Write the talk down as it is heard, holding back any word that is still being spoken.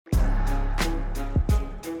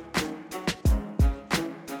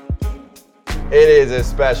It is a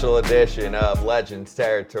special edition of Legends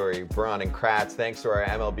Territory. Braun and Kratz, thanks to our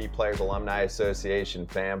MLB Players Alumni Association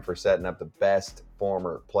fam for setting up the best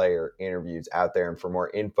former player interviews out there. And for more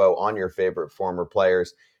info on your favorite former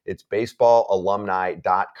players, it's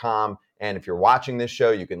baseballalumni.com. And if you're watching this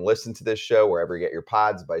show, you can listen to this show wherever you get your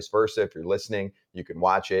pods, vice versa. If you're listening, you can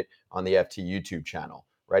watch it on the FT YouTube channel.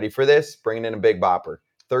 Ready for this? Bringing in a big bopper.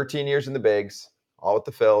 13 years in the bigs, all with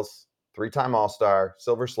the Phils, 3-time All-Star,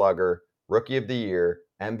 Silver Slugger, Rookie of the Year,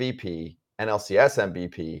 MVP, NLCS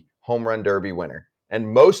MVP, Home Run Derby winner, and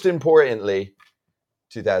most importantly,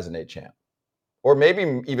 2008 champ. Or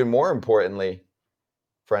maybe even more importantly,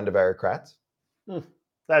 friend of Eric Kratz.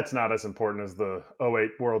 That's not as important as the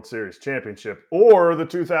 2008 World Series championship or the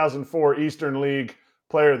 2004 Eastern League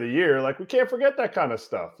Player of the Year. Like, we can't forget that kind of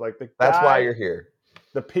stuff. Like, That's why you're here.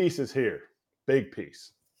 The piece is here. Big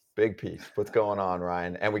piece. Big piece. What's going on,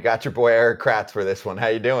 Ryan? And we got your boy Eric Kratz for this one. How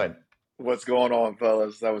you doing? What's going on,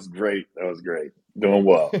 fellas? That was great. Doing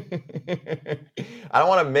well. I don't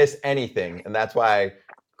want to miss anything, and that's why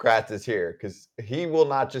Kratz is here, because he will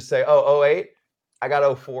not just say, oh, 08, I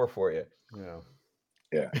got 04 for you.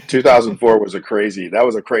 Yeah. 2004 was a crazy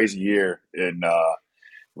year in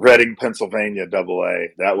Reading, Pennsylvania, AA.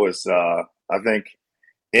 That was, I think,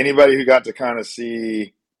 anybody who got to kind of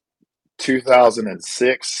see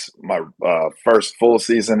 2006, my first full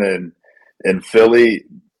season in Philly,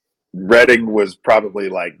 Reading was probably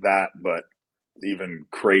like that, but even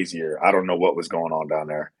crazier. I don't know what was going on down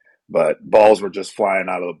there, but balls were just flying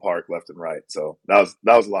out of the park left and right. So that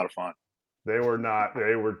was a lot of fun. They were not.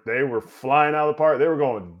 They were flying out of the park. They were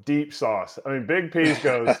going deep sauce. I mean, Big Piece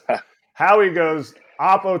goes, Howie goes,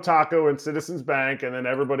 Oppo Taco and Citizens Bank, and then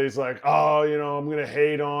everybody's like, oh, I'm going to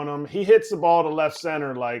hate on him. He hits the ball to left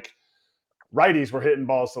center like righties were hitting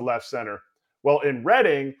balls to left center. Well, in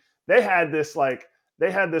Reading, they had this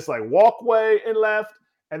walkway in left,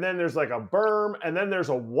 and then there's like a berm, and then there's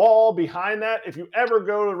a wall behind that. If you ever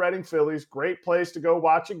go to Reading Phillies, great place to go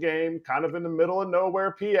watch a game, kind of in the middle of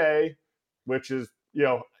nowhere, PA, which is,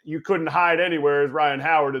 you couldn't hide anywhere as Ryan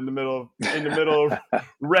Howard in the middle of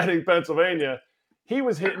Reading, Pennsylvania. He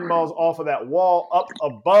was hitting balls off of that wall up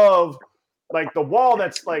above, like the wall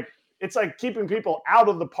that's like, it's like keeping people out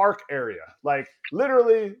of the park area. Like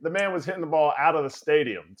literally, the man was hitting the ball out of the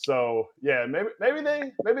stadium. So yeah, maybe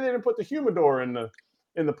they didn't put the humidor in the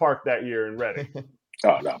park that year in Reading.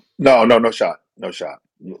 Oh no shot.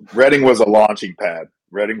 Reading was a launching pad.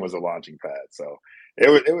 So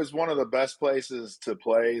it was one of the best places to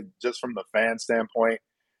play just from the fan standpoint.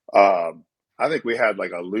 I think we had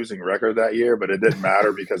like a losing record that year, but it didn't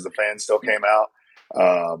matter because the fans still came out.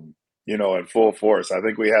 In full force. I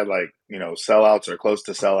think we had sellouts or close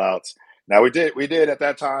to sellouts. Now we did at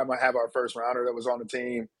that time. I have our first rounder that was on the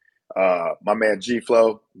team. My man G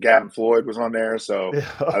Flow, Gavin Floyd was on there. So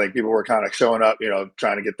yeah. I think people were kind of showing up,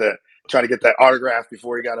 trying to get that autograph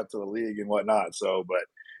before he got up to the league and whatnot. So, but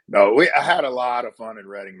no, I had a lot of fun in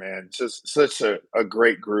Reading, man. Just such a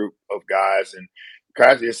great group of guys. And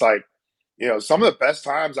it's like, some of the best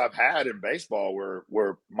times I've had in baseball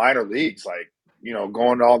were minor leagues, like,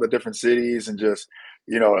 going to all the different cities and just,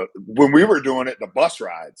 when we were doing it, the bus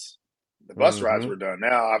rides were done.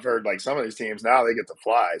 Now I've heard like some of these teams now they get to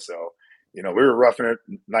fly. So, we were roughing it,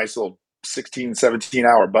 nice little 16, 17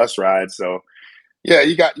 hour bus ride. So yeah,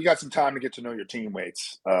 you got some time to get to know your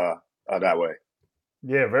teammates that way.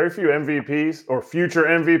 Yeah. Very few MVPs or future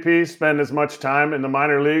MVPs spend as much time in the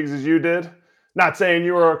minor leagues as you did. Not saying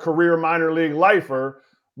you were a career minor league lifer,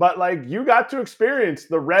 but like you got to experience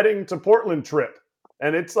the Reading to Portland trip,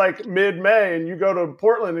 and it's like mid-May, and you go to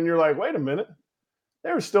Portland, and you're like, wait a minute,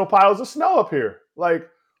 there's still piles of snow up here. Like,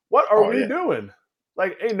 what are we doing?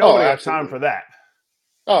 Like, ain't nobody got time for that.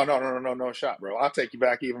 Oh no shot, bro. I'll take you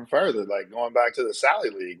back even further. Like going back to the Sally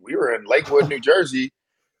League, we were in Lakewood, New Jersey,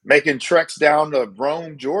 making treks down to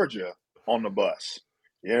Rome, Georgia, on the bus.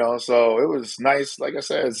 So it was nice. Like I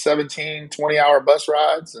said, 17, 20-hour bus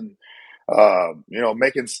rides and.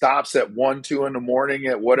 Making stops at 1, 2 in the morning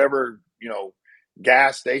at whatever,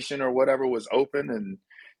 gas station or whatever was open. And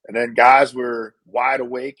then guys were wide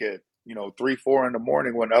awake at, 3, 4 in the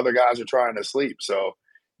morning when other guys are trying to sleep. So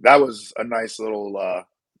that was a nice little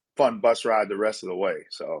fun bus ride the rest of the way.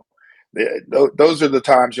 So those are the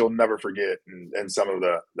times you'll never forget and some of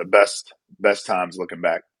the best times looking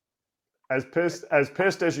back. As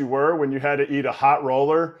pissed as you were when you had to eat a hot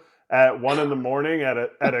roller at 1 in the morning at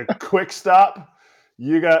a quick stop,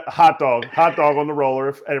 you got hot dog on the roller.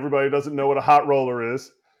 If everybody doesn't know what a hot roller is,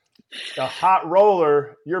 a hot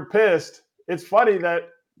roller, you're pissed. It's funny that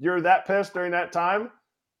you're that pissed during that time,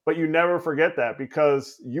 but you never forget that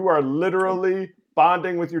because you are literally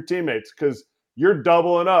bonding with your teammates because you're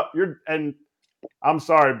doubling up. And I'm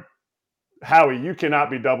sorry, Howie, you cannot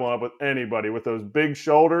be doubling up with anybody with those big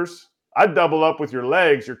shoulders. I'd double up with your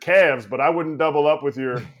legs, your calves, but I wouldn't double up with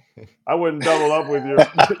your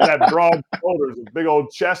that broad shoulders, the big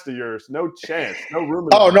old chest of yours. No chance. No room in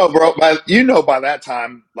the Oh bus. no, bro! By that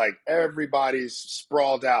time, like everybody's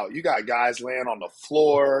sprawled out. You got guys laying on the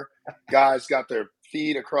floor. Guys got their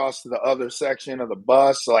feet across to the other section of the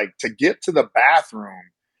bus. Like to get to the bathroom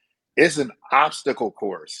is an obstacle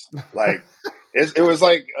course. Like it was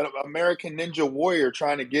like an American Ninja Warrior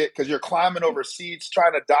trying to get because you're climbing over seats,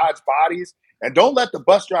 trying to dodge bodies, and don't let the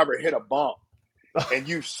bus driver hit a bump and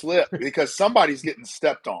you slip because somebody's getting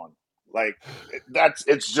stepped on. Like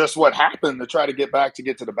it's just what happened to try to get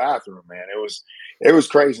to the bathroom, man. It was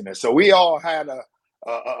craziness. So we all had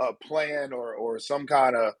a plan or some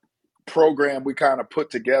kind of program we kind of put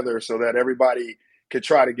together so that everybody could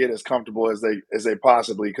try to get as comfortable as they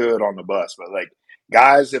possibly could on the bus. But like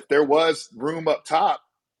guys, if there was room up top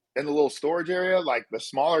in the little storage area, like the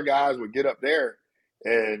smaller guys would get up there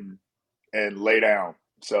and lay down.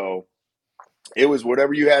 So it was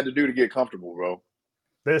whatever you had to do to get comfortable, bro.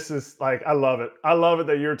 This is like, I love it. I love it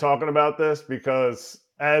that you're talking about this because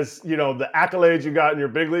as you know, the accolades you got in your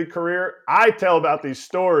big league career, I tell about these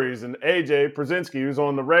stories, and AJ Przinsky, who's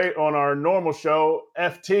on our normal show,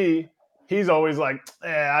 FT, he's always like,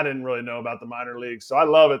 I didn't really know about the minor leagues. So I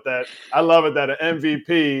love it that an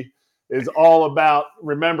MVP is all about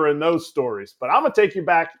remembering those stories. But I'm gonna take you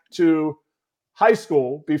back to high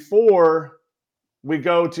school before we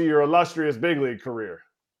go to your illustrious big league career.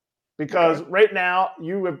 Because right now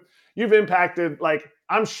you've impacted, like,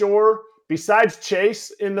 I'm sure besides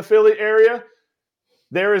Chase in the Philly area,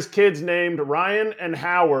 there is kids named Ryan and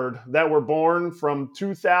Howard that were born from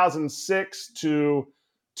 2006 to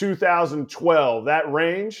 2012, that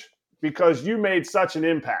range, because you made such an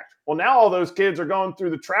impact. Well, now all those kids are going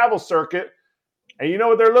through the travel circuit, and you know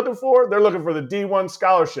what they're looking for? They're looking for the D1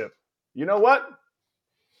 scholarship. You know what?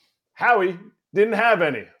 Howie didn't have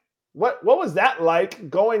any. What was that like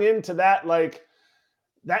going into that, like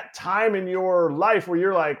that time in your life where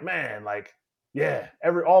you're like, man, like, yeah,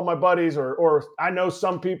 all my buddies or I know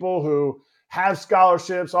some people who have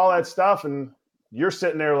scholarships, all that stuff, and you're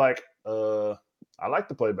sitting there like, I like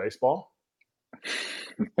to play baseball.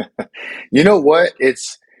 You know what?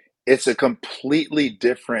 It's a completely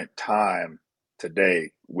different time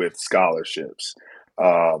today with scholarships.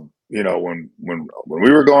 When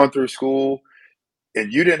we were going through school,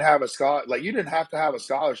 and you didn't have you didn't have to have a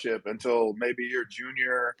scholarship until maybe your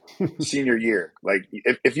senior year. Like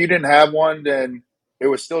if you didn't have one, then it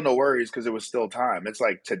was still no worries because it was still time. It's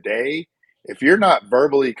like today, if you're not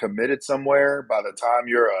verbally committed somewhere by the time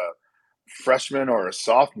you're a freshman or a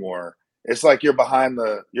sophomore, it's like you're behind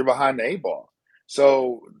the eight ball.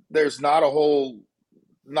 So there's not a whole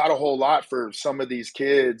lot for some of these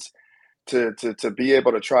kids to be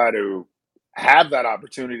able to try to have that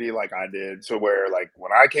opportunity like I did. So where like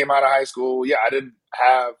when I came out of high school, yeah, I didn't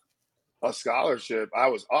have a scholarship. I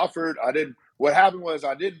was offered. What happened was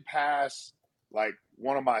I didn't pass like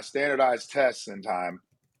one of my standardized tests in time.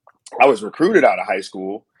 I was recruited out of high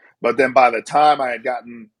school, but then by the time I had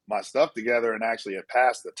gotten my stuff together and actually had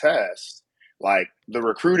passed the test, like the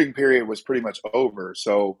recruiting period was pretty much over.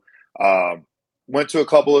 So went to a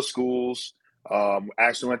couple of schools.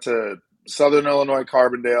 Actually went to Southern Illinois,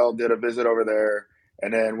 Carbondale, did a visit over there,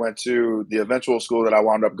 and then went to the eventual school that I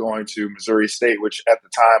wound up going to, Missouri State, which at the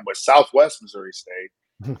time was Southwest Missouri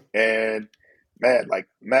State. And man, like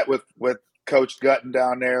met with Coach Gutton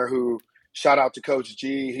down there, who shout out to Coach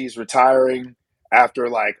G. He's retiring after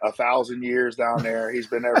like 1,000 years down there. He's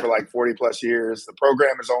been there for like 40 plus years. The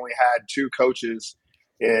program has only had 2 coaches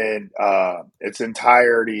in its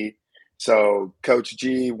entirety. So Coach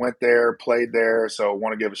G went there, played there. So I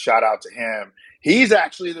want to give a shout out to him. He's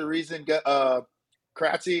actually the reason,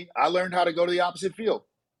 Kratzy, I learned how to go to the opposite field.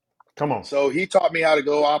 Come on. So he taught me how to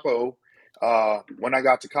go oppo when I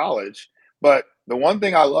got to college. But the one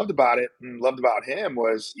thing I loved about it and loved about him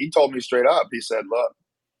was he told me straight up, he said, look,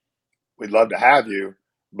 we'd love to have you,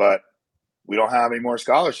 but we don't have any more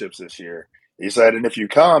scholarships this year. He said, and if you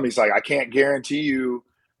come, he's like, I can't guarantee you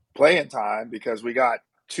playing time because we got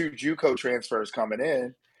 2 JUCO transfers coming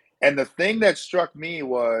in. And the thing that struck me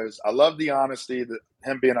was, I love the honesty,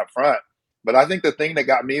 him being up front, but I think the thing that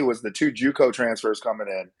got me was the 2 JUCO transfers coming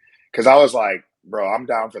in. Because I was like, bro, I'm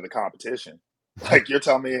down for the competition. Like, you're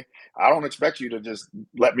telling me I don't expect you to just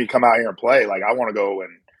let me come out here and play. Like, I want to go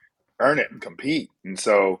and earn it and compete. And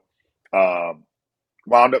so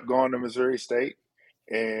wound up going to Missouri State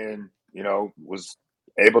and, was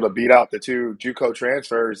able to beat out the 2 JUCO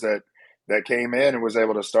transfers that that came in and was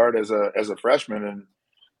able to start as a freshman, and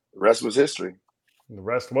the rest was history. The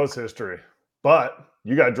rest was history. But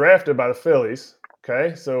you got drafted by the Phillies.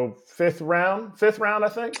 Okay, so fifth round, I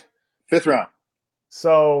think. Fifth round.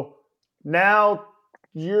 So now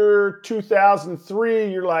you're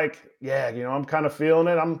 2003. You're like, yeah, I'm kind of feeling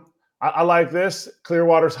it. I like this.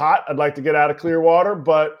 Clearwater's hot. I'd like to get out of Clearwater,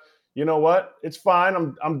 but you know what? It's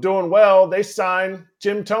fine. I'm doing well. They signed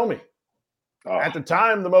Jim Thome. Oh. At the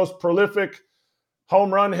time, the most prolific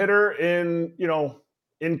home run hitter in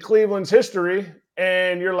Cleveland's history.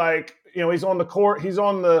 And you're like, he's on the court. He's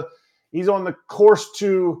on the course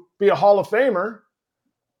to be a Hall of Famer.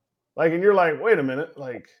 Like, and you're like, wait a minute,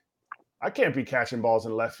 like, I can't be catching balls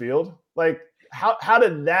in left field. Like, how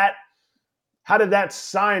did that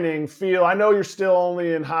signing feel? I know you're still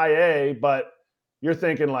only in high A, but you're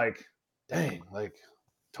thinking like, dang, like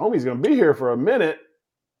Thome's going to be here for a minute.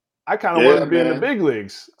 I kind of wanted to be in the big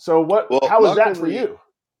leagues. So how was that for you?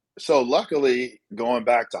 So luckily, going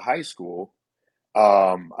back to high school,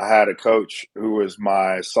 I had a coach who was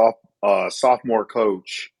my sophomore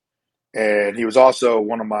coach, and he was also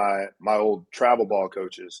one of my old travel ball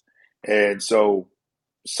coaches. And so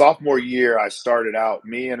sophomore year, I started out,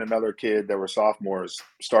 me and another kid that were sophomores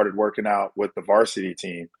started working out with the varsity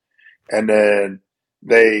team. And then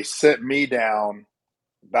they sent me down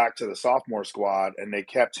back to the sophomore squad, and they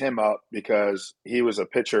kept him up because he was a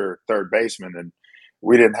pitcher, third baseman, and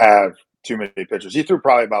we didn't have too many pitchers. He threw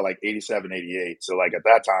probably about like 87, 88. So like at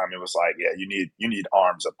that time, it was like, yeah, you need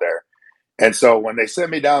arms up there. And so when they sent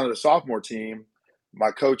me down to the sophomore team,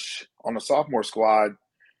 my coach on the sophomore squad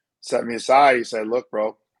set me aside. He said, look,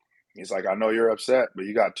 bro, he's like, I know you're upset, but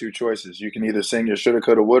you got two choices. You can either sing your shoulda,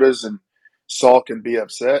 coulda, wouldas and sulk and be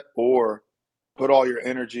upset, or put all your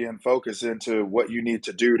energy and focus into what you need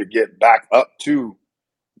to do to get back up to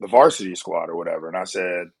the varsity squad or whatever. And I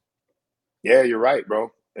said, yeah, you're right,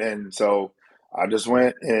 bro. And so I just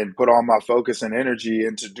went and put all my focus and energy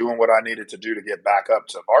into doing what I needed to do to get back up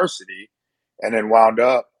to varsity, and then wound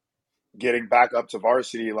up getting back up to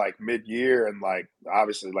varsity like mid-year, and like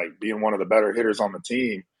obviously like being one of the better hitters on the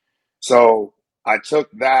team. So I took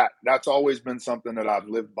that. That's always been something that I've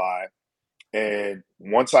lived by. And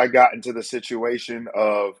once I got into the situation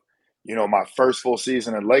of, my first full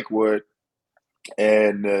season in Lakewood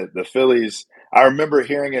and the Phillies, I remember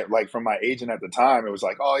hearing it like from my agent at the time. It was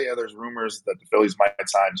like, oh yeah, there's rumors that the Phillies might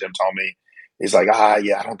sign Jim Thome. He's like,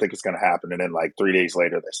 yeah, I don't think it's going to happen. And then like 3 days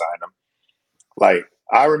later, they signed him. Like,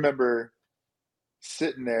 I remember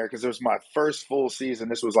sitting there because it was my first full season.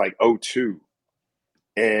 This was like 2002.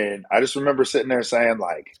 And I just remember sitting there saying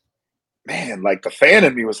like, man, like the fan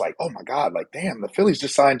in me was like, oh my God, like, damn, the Phillies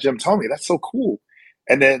just signed Jim Thome. That's so cool.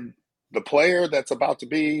 And then the player that's about to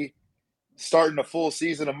be starting a full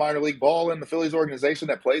season of minor league ball in the Phillies organization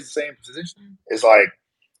that plays the same position is like,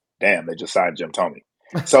 damn, they just signed Jim Thome.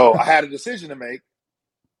 So I had a decision to make.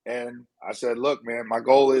 And I said, look, man, my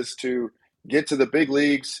goal is to get to the big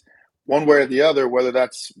leagues one way or the other, whether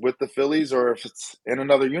that's with the Phillies or if it's in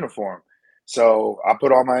another uniform. So I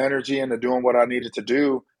put all my energy into doing what I needed to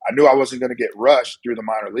do. I knew I wasn't going to get rushed through the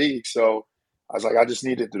minor leagues. So I was like, I just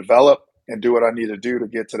needed to develop and do what I need to do to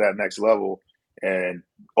get to that next level and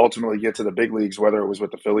ultimately get to the big leagues, whether it was with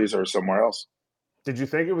the Phillies or somewhere else. Did you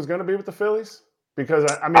think it was going to be with the Phillies?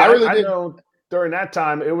 Because I know during that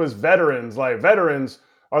time it was veterans. Like, veterans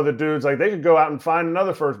are the dudes, like, they could go out and find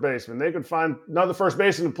another first baseman. They could find another first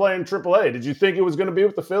baseman to play in AAA. Did you think it was going to be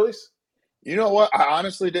with the Phillies? You know what? I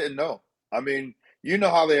honestly didn't know. I mean, you know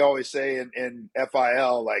how they always say in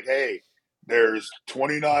FIL, like, hey, there's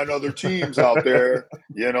 29 other teams out there.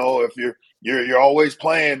 If you're always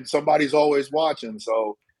playing, somebody's always watching.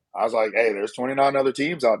 So I was like, hey, there's 29 other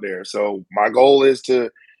teams out there. So my goal is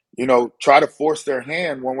to, try to force their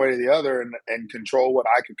hand one way or the other and control what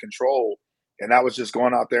I could control. And that was just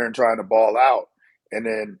going out there and trying to ball out. And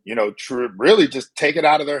then, really just take it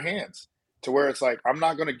out of their hands to where it's like, I'm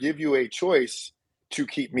not going to give you a choice to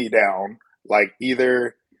keep me down. Like,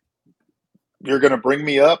 either you're going to bring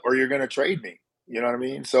me up or you're going to trade me. You know what I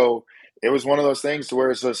mean? So it was one of those things to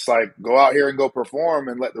where it's just like, go out here and go perform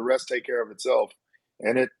and let the rest take care of itself.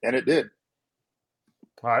 And it did.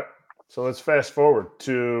 All right. So let's fast forward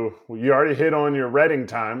to, you already hit on your Reading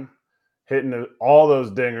time, hitting all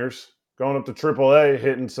those dingers, going up to AAA,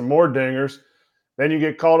 hitting some more dingers. Then you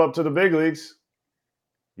get called up to the big leagues.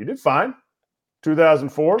 You did fine.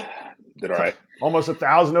 2004. Did all right. Almost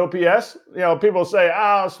 1,000 OPS. People say,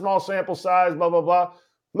 small sample size, blah, blah, blah.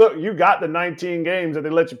 Look, you got the 19 games that they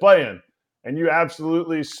let you play in, and you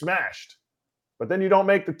absolutely smashed. But then you don't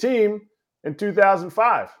make the team in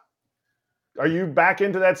 2005. Are you back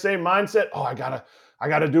into that same mindset? Oh, I I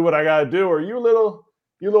got to do what I got to do? Or are you a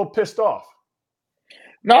little pissed off?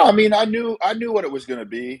 No, I mean, I knew what it was going to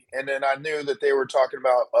be, and then I knew that they were talking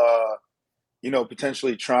about,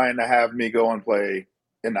 potentially trying to have me go and play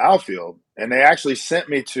in the outfield, and they actually sent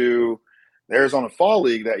me to the Arizona Fall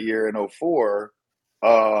League that year in '04,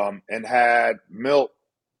 and had Milt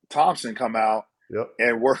Thompson come out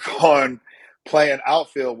and work with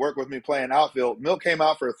me playing outfield. Milt came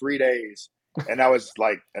out for 3 days, and that was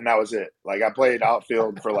it. Like, I played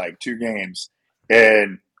outfield for like 2 games,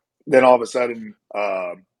 and then all of a sudden,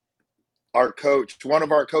 one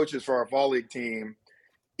of our coaches for our fall league team,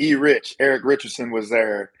 Eric Richardson, was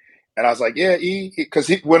there, and I was like, "Yeah,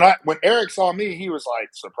 because when Eric saw me, he was like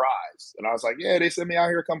surprised, and I was like, "Yeah, they sent me out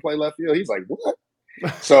here to come play left field." He's like, "What?"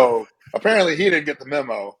 So apparently he didn't get the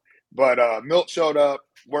memo, but Milt showed up,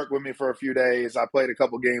 worked with me for a few days. I played a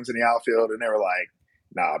couple games in the outfield, and they were like,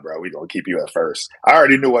 "Nah, bro, we gonna keep you at first." I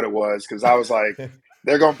already knew what it was, because I was like,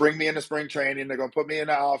 they're going to bring me into spring training. They're going to put me in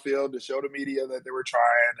the outfield to show the media that they were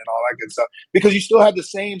trying and all that good stuff. Because you still had the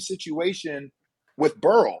same situation with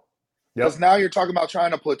Burrell. Because now you're talking about trying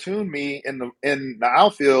to platoon me in the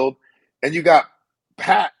outfield, and you got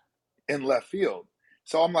Pat in left field.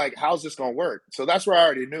 So I'm like, how's this going to work? So that's where I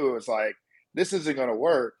already knew it was like, this isn't going to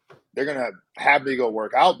work. They're going to have me go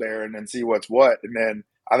work out there and then see what's what. And then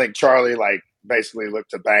I think Charlie basically looked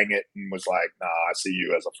to bang it and was like, "Nah, I see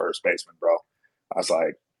you as a first baseman, bro." I was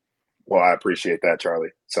like, "Well, I appreciate that,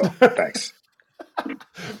 Charlie. So thanks."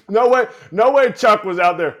 No way Chuck was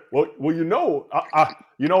out there. Well, I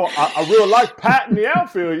really like Pat in the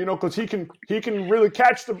outfield, because he can really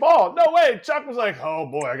catch the ball. No way. Chuck was like, "Oh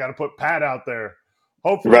boy, I got to put Pat out there.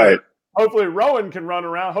 Hopefully Rowan can run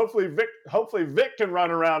around. Hopefully Vic can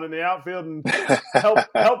run around in the outfield and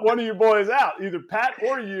help one of you boys out, either Pat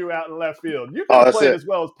or you out in left field. You could have played as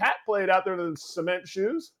well as Pat played out there in the cement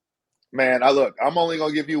shoes." Man, I'm only going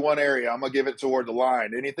to give you one area. I'm going to give it toward the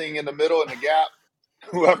line. Anything in the middle in the gap,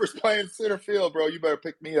 whoever's playing center field, bro, you better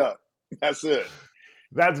pick me up. That's it.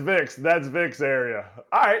 That's Vic's area.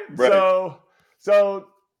 All right. Right. So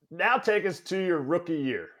now take us to your rookie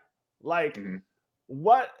year.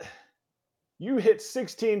 What you hit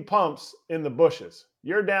 16 pumps in the bushes.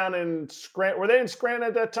 You're down in Scranton. Were they in Scranton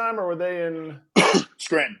at that time, or were they in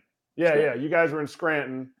Scranton? Yeah. You guys were in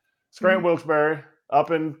Scranton, Wilkes-Barre,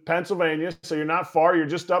 up in Pennsylvania. So you're not far. You're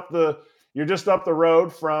just up the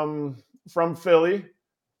road from Philly.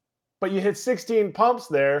 But you hit 16 pumps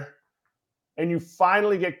there, and you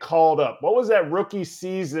finally get called up. What was that rookie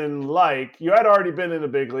season like? You had already been in the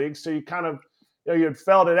big leagues, so you kind of you had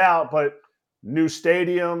felt it out. But new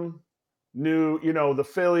stadium, the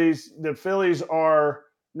Phillies are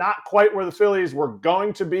not quite where the Phillies were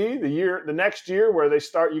going to be the next year where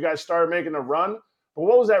you guys started making a run. But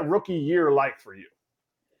what was that rookie year like for you?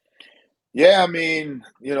 Yeah, I mean,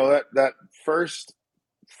 that first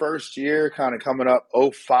year kind of coming up,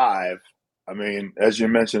 '05. I mean, as you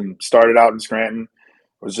mentioned, started out in Scranton,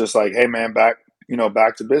 was just like, hey man, back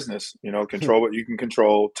to business, control what you can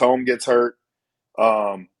control. Tome gets hurt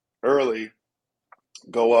early,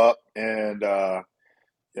 go up, and I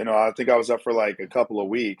think I was up for like a couple of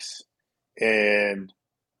weeks, and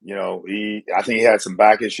I think he had some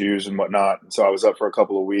back issues and whatnot, so I was up for a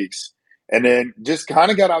couple of weeks, and then just kind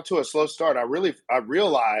of got out to a slow start. I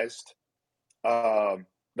realized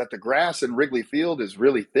that the grass in Wrigley Field is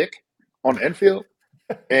really thick on the infield,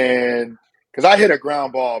 and because I hit a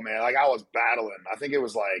ground ball, man, like I was battling. I think it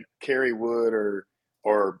was like Kerry Wood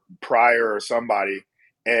or Pryor or somebody,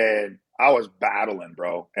 and I was battling,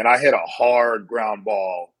 bro. And I hit a hard ground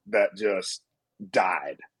ball that just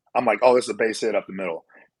died. I'm like, oh, this is a base hit up the middle.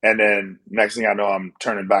 And then next thing I know, I'm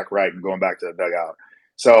turning back right and going back to the dugout.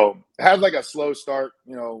 So I had like a slow start,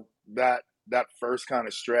 that first kind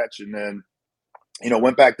of stretch, and then,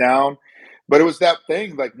 went back down. But it was that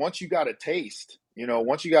thing, like once you got a taste,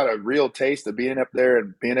 once you got a real taste of being up there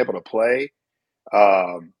and being able to play,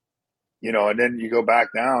 and then you go back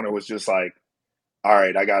down, it was just like, all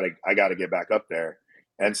right, I gotta get back up there.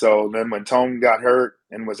 And so then when Tone got hurt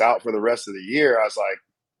and was out for the rest of the year, I was like,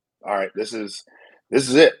 all right, this is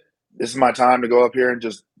it. This is my time to go up here and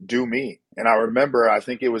just do me. And I remember, I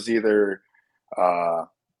think it was either Todd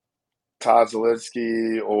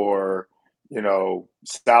Zielinski or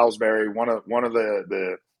Salisbury, one of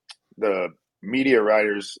the media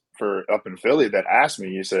writers for up in Philly, that asked me.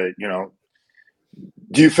 You said,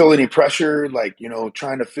 do you feel any pressure, like,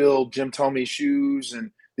 trying to fill Jim Thome's shoes,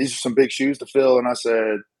 and these are some big shoes to fill? And I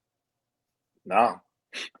said, no.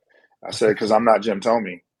 I said, because I'm not Jim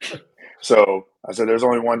Thome. So I said, there's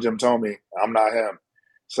only one Jim Thome. I'm not him.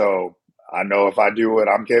 So I know if I do what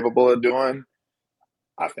I'm capable of doing,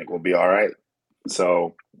 I think we'll be all right.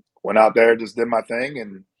 So went out there, just did my thing,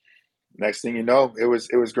 and next thing you know, it was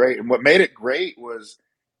great. And what made it great was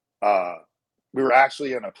uh, we were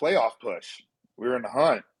actually in a playoff push. We were in the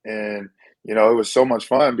hunt, and it was so much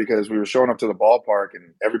fun because we were showing up to the ballpark,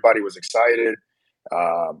 and everybody was excited.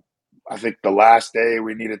 Um, I think the last day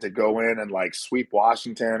we needed to go in and like sweep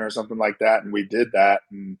Washington or something like that, and we did that.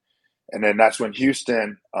 And then that's when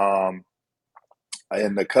Houston and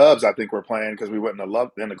the Cubs, I think, were playing because we went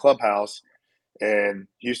in the clubhouse, and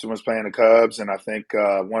Houston was playing the Cubs, and I think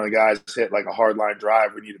one of the guys hit like a hard line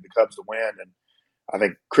drive. We needed the Cubs to win, and I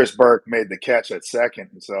think Chris Burke made the catch at second,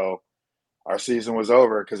 and so our season was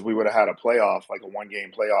over because we would have had a playoff, like a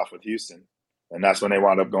one-game playoff with Houston, and that's when they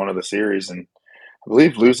wound up going to the series, and I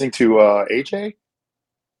believe losing to AJ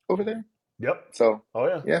over there. Yep. So, oh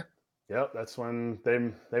yeah, yeah. Yep. That's when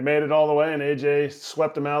they made it all the way, and AJ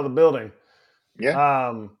swept them out of the building.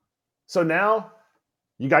 Yeah. So now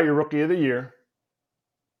you got your Rookie of the Year.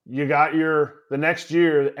 You got the next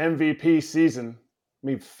year MVP season. I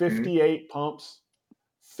mean, 58 pumps.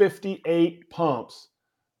 58 pumps.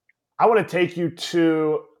 I want to take you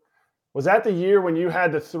to, was that the year when you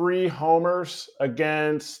had the 3 homers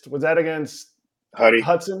against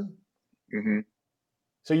Hudson? Mm-hmm.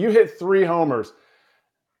 So you hit 3 homers.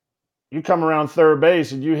 You come around third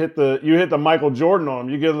base and you hit the Michael Jordan on him.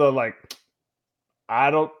 You get the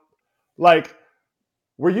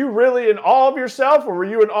were you really in awe of yourself, or were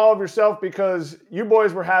you in awe of yourself because you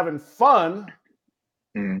boys were having fun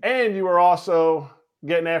and you were also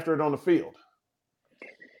getting after it on the field?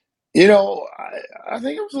 I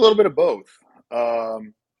think it was a little bit of both.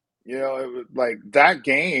 It was like that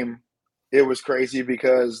game, it was crazy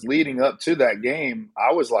because leading up to that game,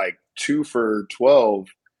 I was like 2 for 12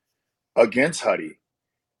 against Huddy.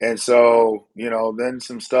 And so, then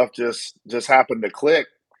some stuff just happened to click,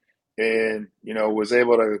 and, was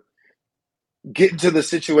able to get into the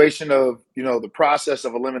situation of, the process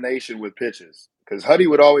of elimination with pitches. Because Huddy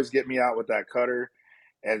would always get me out with that cutter.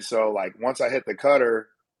 And so, like, once I hit the cutter,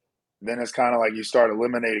 then it's kind of like you start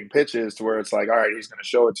eliminating pitches to where it's like, all right, he's going to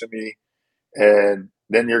show it to me, and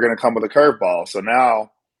then you're going to come with a curveball. So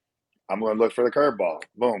now I'm going to look for the curveball.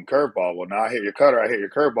 Boom, curveball. Well, now I hit your cutter, I hit your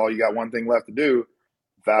curveball. You got one thing left to do: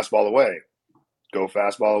 fastball away. Go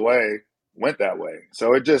fastball away. Went that way.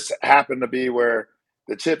 So it just happened to be where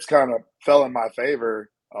the chips kind of fell in my favor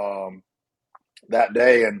that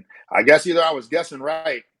day, and I guess either I was guessing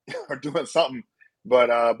right or doing something. But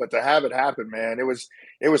to have it happen, man, it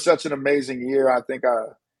was such an amazing year. I think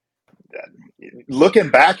looking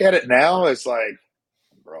back at it now, it's like,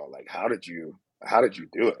 bro, like how did you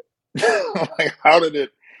do it? Like how did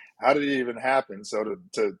it even happen? So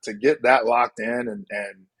to get that locked in and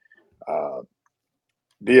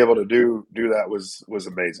be able to do that was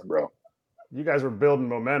amazing, bro. You guys were building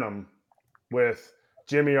momentum with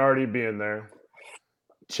Jimmy already being there,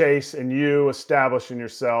 Chase and you establishing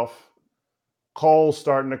yourself, Cole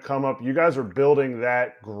starting to come up. You guys are building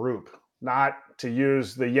that group, not to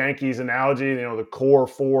use the Yankees analogy, the core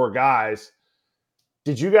 4 guys.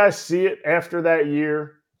 Did you guys see it after that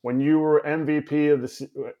year when you were MVP of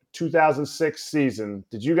the 2006 season?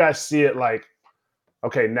 Did you guys see it like,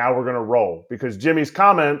 okay, now we're going to roll? Because Jimmy's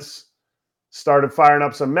comments started firing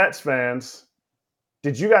up some Mets fans.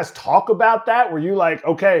 Did you guys talk about that? Were you like,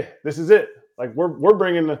 okay, this is it? Like we're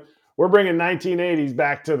bringing 1980s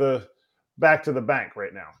back to the bank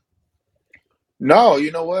right now. No,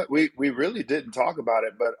 you know what? We really didn't talk about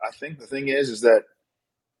it, but I think the thing is that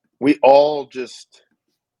we all just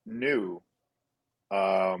knew.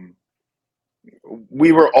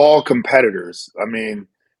 We were all competitors. I mean,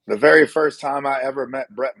 the very first time I ever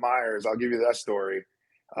met Brett Myers, I'll give you that story.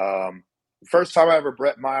 First time I ever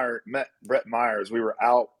met Brett Myers, we were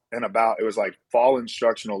out and about. It was like fall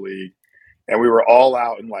instructional league, and we were all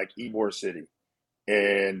out in like Ybor City,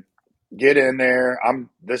 and get in there.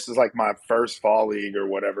 This is like my first fall league or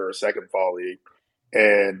whatever, or second fall league,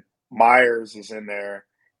 and Myers is in there,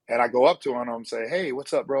 and I go up to him and say, "Hey,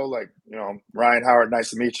 what's up, bro? Like, Ryan Howard, nice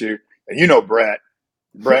to meet you." And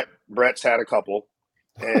Brett's had a couple,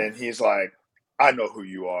 and he's like, "I know who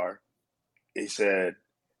you are." He said,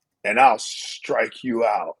 "And I'll strike you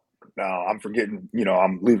out." Now I'm forgetting,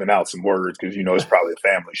 I'm leaving out some words because it's probably a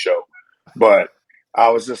family show, but I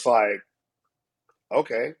was just like,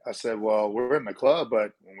 okay. I said, well, we're in the club,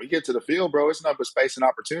 but when we get to the field, bro, it's nothing but space and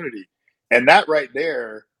opportunity. And that right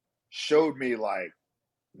there showed me like,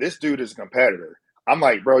 this dude is a competitor. I'm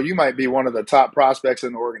like, bro, you might be one of the top prospects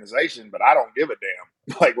in the organization, but I don't give a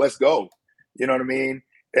damn. Like, let's go. You know what I mean?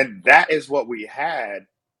 And that is what we had,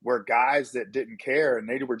 were guys that didn't care, and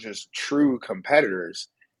they were just true competitors.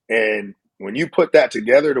 And when you put that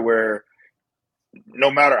together to where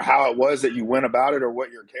no matter how it was that you went about it or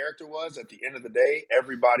what your character was, at the end of the day,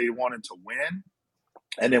 everybody wanted to win.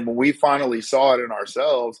 And then when we finally saw it in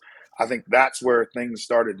ourselves, I think that's where things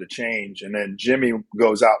started to change. And then Jimmy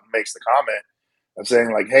goes out and makes the comment of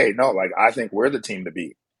saying, like, hey, no, like, I think we're the team to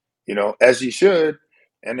beat, as he should.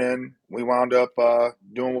 And then we wound up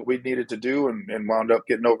doing what we needed to do and wound up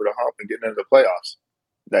getting over the hump and getting into the playoffs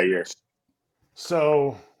that year.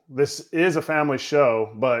 So this is a family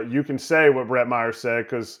show, but you can say what Brett Myers said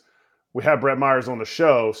because we have Brett Myers on the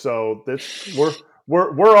show. So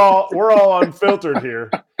we're all unfiltered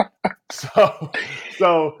here. So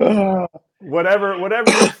whatever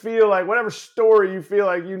you feel like, whatever story you feel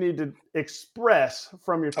like you need to express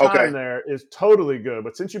from your time there is totally good.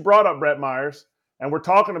 But since you brought up Brett Myers, and we're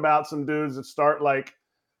talking about some dudes that start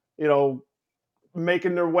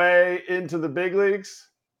making their way into the big leagues,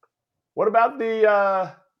 what about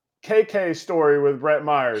the KK story with Brett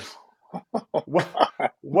Myers?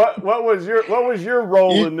 What was your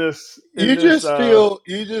role in this? You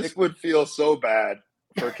just would feel so bad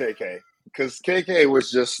for KK because KK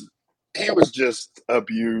was just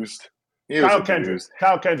abused. He was abused.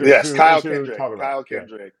 Kyle Kendrick. Yes, Kyle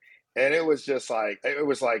Kendrick. And it was just like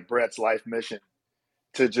Brett's life mission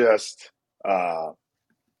to just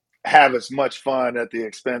have as much fun at the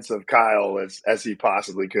expense of Kyle as he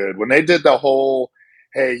possibly could. When they did the whole,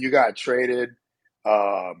 hey, you got traded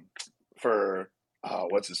for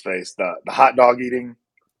what's his face, the hot dog eating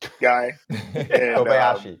guy, and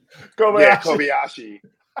Kobayashi. Yeah, Kobayashi.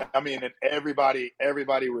 I mean, and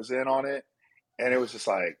everybody was in on it, and it was just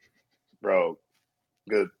like, bro,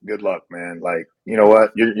 good luck, man. Like, you know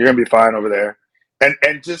what, you're gonna be fine over there,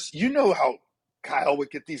 and just how Kyle would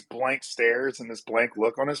get these blank stares and this blank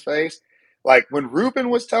look on his face, like when Ruben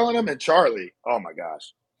was telling him and Charlie. Oh my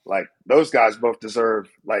gosh, like those guys both deserve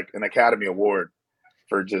like an Academy Award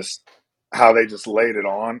for just how they just laid it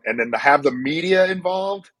on, and then to have the media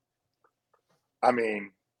involved. I mean,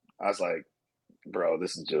 I was like, bro,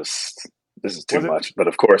 this is too much. But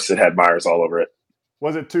of course, it had Myers all over it.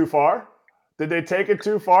 Was it too far? Did they take it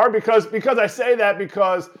too far? Because I say that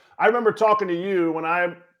because I remember talking to you when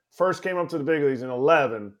I first came up to the big leagues in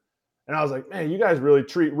 2011, and I was like, man, you guys really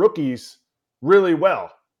treat rookies really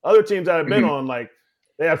well. Other teams that I've been on, like,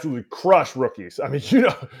 they absolutely crush rookies. I mean,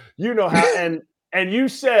 you know how. And you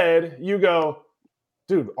said, you go,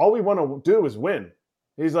 dude, all we want to do is win.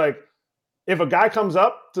 He's like, if a guy comes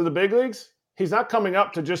up to the big leagues, he's not coming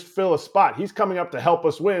up to just fill a spot. He's coming up to help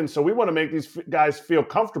us win. So we want to make these guys feel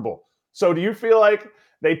comfortable. So do you feel like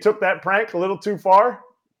they took that prank a little too far?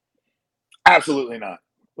 Absolutely not.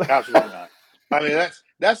 Absolutely not. I mean,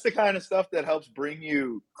 that's the kind of stuff that helps bring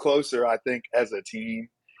you closer, I think, as a team,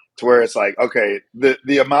 to where it's like, okay,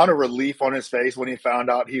 the amount of relief on his face when he found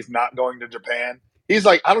out he's not going to Japan. He's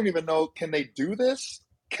like, I don't even know. Can they do this?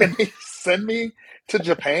 Can they send me to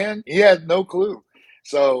Japan? He had no clue.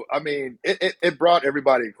 So, I mean, it brought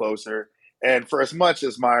everybody closer. And for as much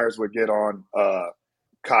as Myers would get on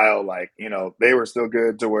Kyle, like, they were still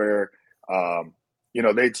good to where,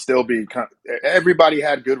 they'd still be. Everybody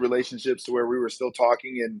had good relationships to where we were still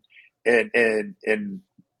talking and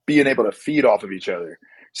being able to feed off of each other.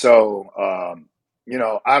 So,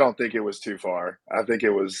 I don't think it was too far. I think it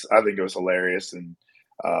was hilarious, and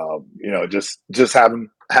just having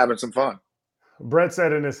some fun. Brett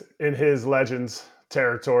said in his Legends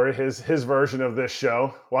territory, his version of this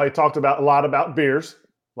show, while he talked a lot about beers,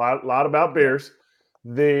 the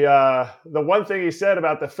one thing he said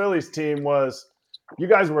about the Phillies team was, you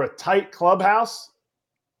guys were a tight clubhouse,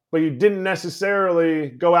 but you didn't necessarily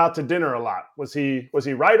go out to dinner a lot. Was he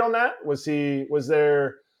right on that? Was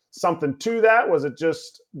there something to that? Was it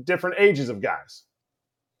just different ages of guys?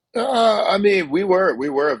 I mean, we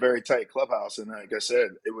were a very tight clubhouse, and like I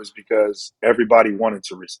said, it was because everybody wanted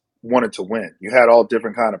to win. You had all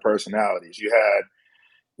different kind of personalities. You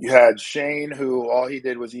had Shane, who all he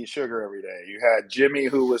did was eat sugar every day. You had Jimmy,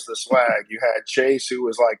 who was the swag. You had Chase, who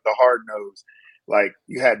was like the hard nose. Like,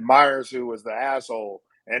 you had Myers, who was the asshole,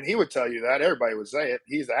 and he would tell you that. Everybody would say it.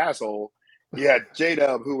 He's the asshole. You had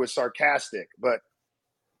J-Dub, who was sarcastic. But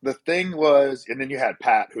the thing was, and then you had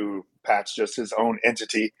Pat's just his own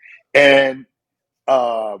entity. And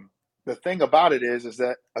the thing about it is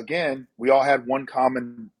that, again, we all had one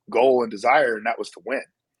common goal and desire, and that was to win.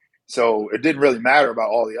 So it didn't really matter about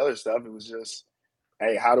all the other stuff. It was just,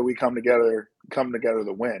 hey, how do we come together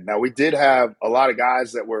to win? Now, we did have a lot of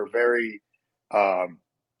guys that were very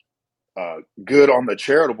good on the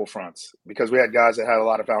charitable fronts, because we had guys that had a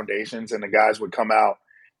lot of foundations, and the guys would come out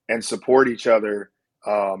and support each other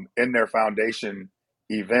in their foundation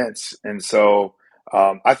events. And so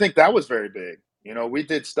I think that was very big. You know, we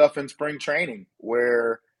did stuff in spring training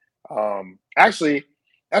where actually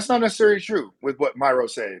that's not necessarily true with what Myro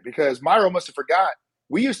said, because Myro must have forgot.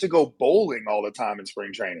 We used to go bowling all the time in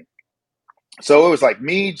spring training. So it was like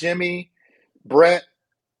me, Jimmy, Brett,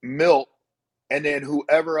 Milt, and then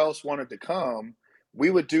whoever else wanted to come. We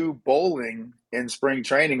would do bowling in spring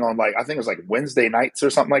training on, like, I think it was like Wednesday nights or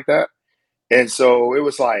something like that. And so it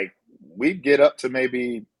was like we'd get up to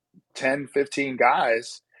maybe 10, 15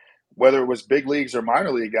 guys, whether it was big leagues or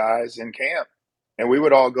minor league guys in camp, and we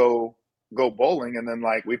would all go bowling, and then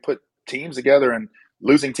like we put teams together, and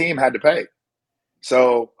losing team had to pay.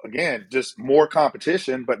 So again, just more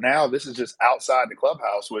competition, but now this is just outside the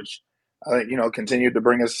clubhouse, which I think, continued to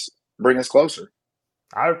bring us closer.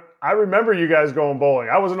 I remember you guys going bowling.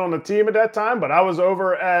 I wasn't on the team at that time, but I was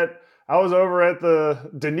over at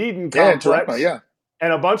the Dunedin Yeah, in Toronto, complex. yeah.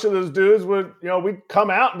 And a bunch of those dudes would, we'd come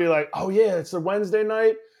out and be like, "Oh yeah, it's a Wednesday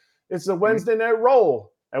night. It's a Wednesday night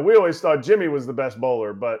roll." And we always thought Jimmy was the best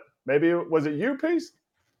bowler, but maybe was it you, Peace?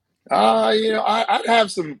 I'd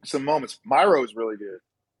have some moments. Myro was really good.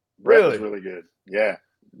 Brett was Really? really good. Yeah,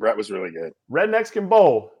 Brett was really good. Rednecks can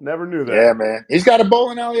bowl. Never knew that. Yeah, man. He's got a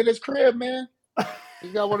bowling alley at his crib, man.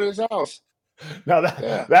 He's got one at his house. Now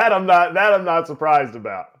that I'm not surprised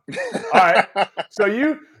about. All right. So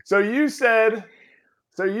you said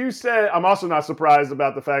I'm also not surprised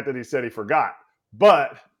about the fact that he said he forgot.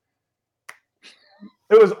 But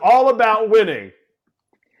it was all about winning.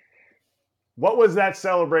 What was that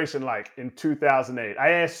celebration like in 2008? I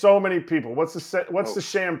asked so many people, what's the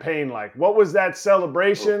champagne like? What was that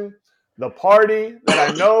celebration? The party that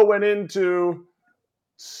I know went into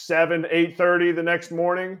 8:30 the next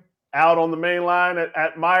morning out on the main line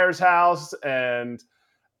at Meyer's house, and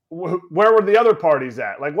where were the other parties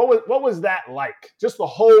at? Like, what was that like? Just the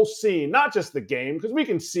whole scene, not just the game, because we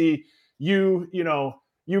can see you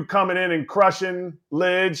coming in and crushing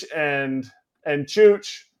Lidge and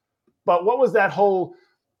Chooch. But what was that whole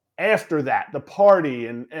after that, the party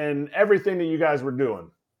and everything that you guys were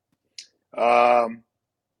doing?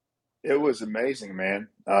 It was amazing, man.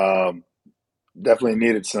 Definitely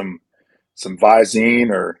needed some Visine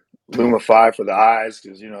or Lumify for the eyes,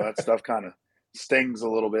 because that stuff kind of stings a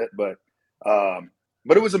little bit. But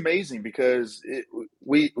it was amazing because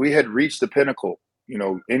we had reached the pinnacle.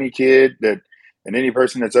 Any kid and any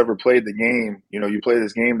person that's ever played the game, you play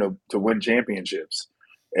this game to win championships.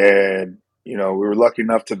 And, we were lucky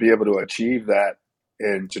enough to be able to achieve that,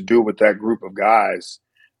 and to do it with that group of guys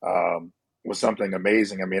was something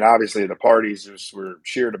amazing. I mean, obviously the parties just were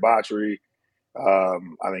sheer debauchery. I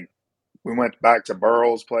think we went back to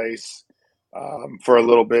Burrow's place for a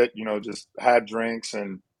little bit, just had drinks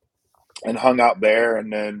and hung out there.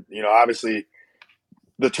 And then, obviously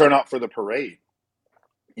the turnout for the parade,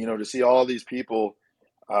 to see all these people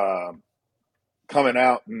coming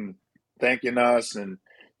out and thanking us, and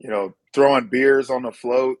throwing beers on the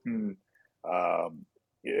float, and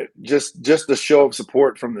just the show of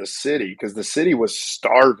support from the city, because the city was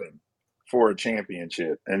starving for a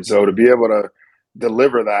championship. And so to be able to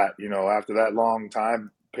deliver that, after that long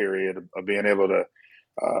time period of being able to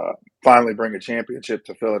finally bring a championship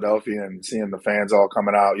to Philadelphia, and seeing the fans all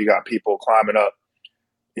coming out, you got people climbing up,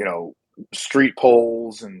 street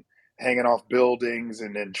poles and hanging off buildings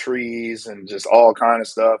and then trees and just all kind of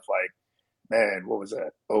stuff. Like, man, what was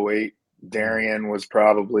that? 08. Darian was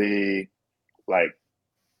probably like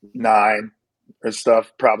 9 or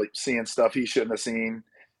stuff, probably seeing stuff he shouldn't have seen,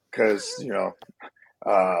 because, for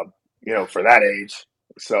that age.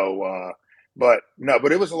 So, but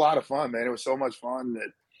it was a lot of fun, man. It was so much fun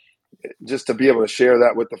that just to be able to share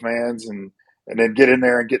that with the fans, and then get in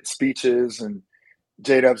there and get speeches. And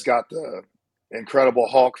J-Dub's got the incredible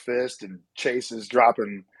Hulk fist, and Chase is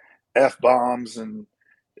dropping F-bombs, and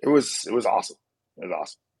it was awesome. It was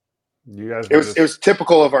awesome. You guys, it was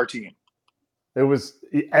typical of our team. It was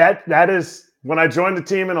that is when I joined the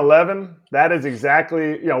team in 11. That is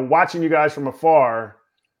exactly, watching you guys from afar.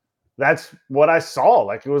 That's what I saw.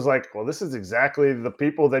 Like, it was like, well, this is exactly the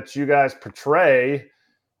people that you guys portray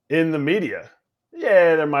in the media.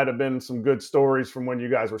 Yeah, there might have been some good stories from when you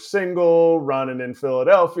guys were single, running in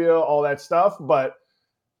Philadelphia, all that stuff. But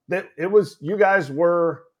you guys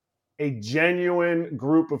were a genuine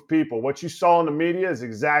group of people. What you saw in the media is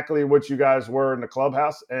exactly what you guys were in the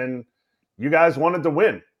clubhouse, and you guys wanted to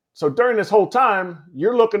win. So during this whole time,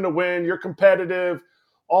 you're looking to win, you're competitive,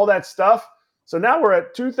 all that stuff. So now we're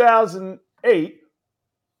at 2008.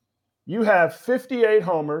 You have 58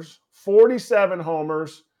 homers, 47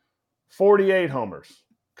 homers, 48 homers.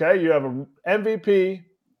 Okay, you have an MVP,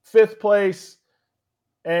 5th place,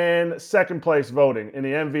 and 2nd place voting in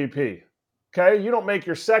the MVP. Okay, you don't make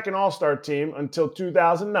your second All-Star team until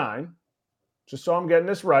 2009. Just so I'm getting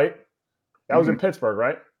this right. That was in Pittsburgh,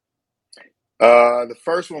 right? The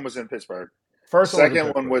first one was in Pittsburgh.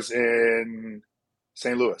 Second one was in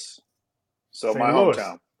St. Louis. So my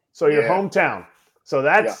hometown. So your hometown. So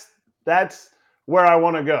that's where I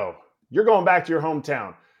want to go. You're going back to your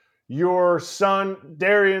hometown. Your son,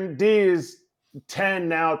 Darian D, is 10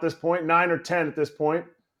 now at this point, 9 or 10 at this point.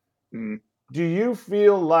 Mm-hmm. Do you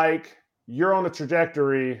feel like you're on a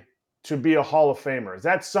trajectory to be a Hall of Famer? Is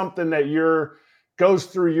that something that goes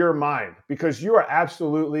through your mind? Because you are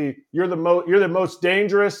you're the most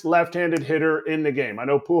dangerous left-handed hitter in the game. I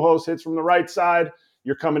know Pujols hits from the right side.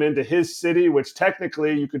 You're coming into his city, which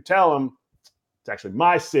technically you could tell him it's actually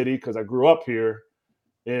my city because I grew up here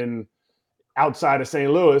outside of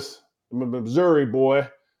St. Louis. I'm a Missouri boy.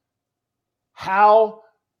 How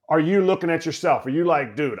are you looking at yourself? Are you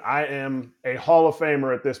like, dude, I am a Hall of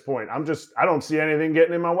Famer at this point? I don't see anything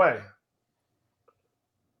getting in my way.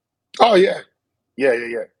 Oh, yeah.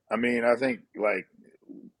 Yeah. I mean, I think like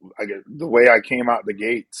the way I came out the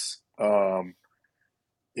gates,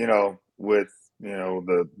 with,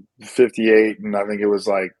 the 58, and I think it was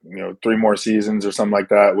like, 3 more seasons or something like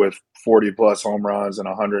that with 40 plus home runs and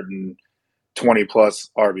 120 plus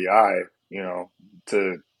RBI,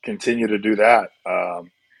 to continue to do that.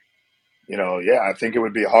 I think it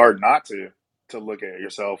would be hard not to look at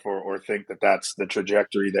yourself or think that that's the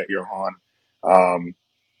trajectory that you're on.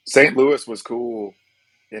 St. Louis was cool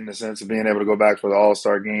in the sense of being able to go back for the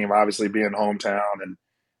All-Star game, obviously being hometown and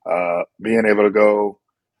being able to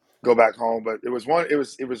go back home. But it was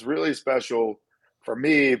really special for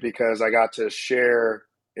me because I got to share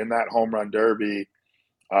in that home run derby.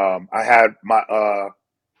 I had my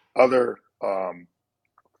other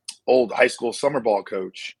old high school summer ball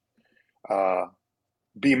coach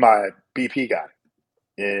be my BP guy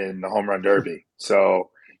in the home run derby. So,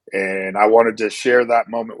 and I wanted to share that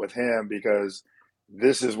moment with him because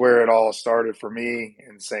this is where it all started for me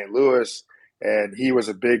in St. Louis. And he was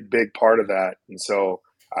a big, big part of that. And so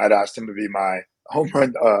I'd asked him to be my home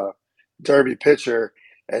run derby pitcher.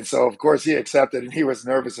 And so, of course, he accepted and he was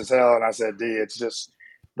nervous as hell. And I said, D, it's just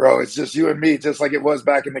you and me, just like it was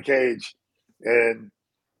back in the cage. And,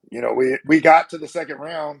 we got to the second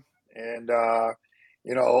round and,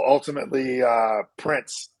 ultimately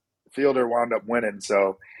Prince Fielder wound up winning.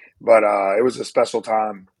 So, but it was a special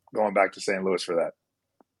time going back to St. Louis for that.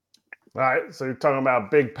 All right. So you're talking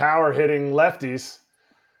about big power hitting lefties.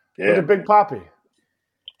 Yeah. Look at Big Papi.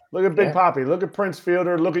 Look at Big Papi. Look at Prince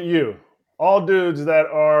Fielder. Look at you. All dudes that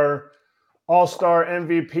are all-star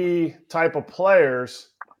MVP type of players,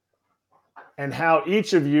 and how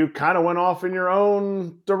each of you kind of went off in your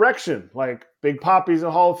own direction. Like Big Papi's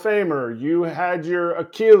a Hall of Famer. You had your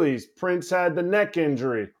Achilles. Prince had the neck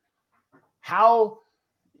injury. How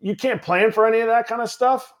you can't plan for any of that kind of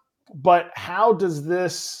stuff, but how does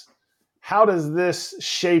this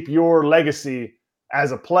shape your legacy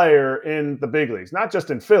as a player in the big leagues? Not just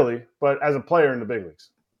in Philly, but as a player in the big leagues.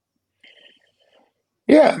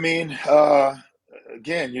 Yeah, I mean,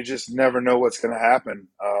 again, you just never know what's going to happen.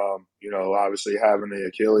 Obviously having the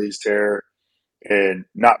Achilles tear and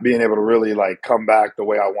not being able to really like come back the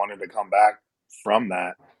way I wanted to come back from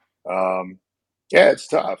that. It's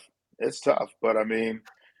tough. It's tough, but I mean,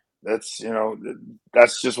 that's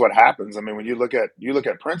just what happens. I mean, when you look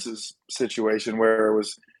at Prince's situation where it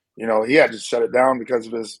was, he had to shut it down because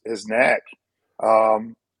of his neck.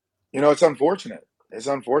 It's unfortunate. It's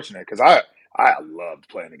unfortunate because I loved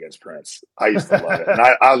playing against Prince. I used to love it, and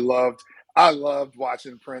I loved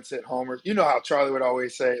watching Prince hit homers. You know how Charlie would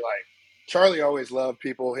always say, like, Charlie always loved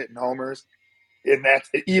people hitting homers, and that's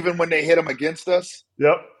even when they hit them against us.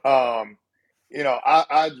 Yep. I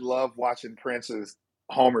love watching Prince's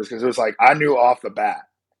homers because it was like I knew off the bat,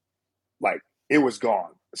 like it was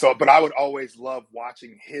gone. So, but I would always love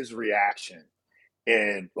watching his reaction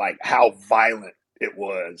and like how violent it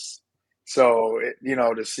was. So,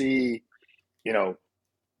 to see,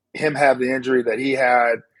 him have the injury that he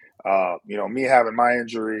had, me having my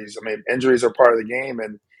injuries. I mean, injuries are part of the game,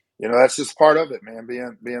 and that's just part of it, man.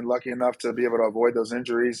 Being lucky enough to be able to avoid those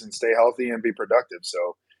injuries and stay healthy and be productive.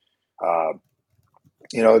 So,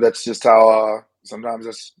 that's just how sometimes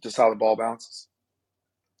that's just how the ball bounces.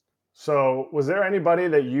 So, was there anybody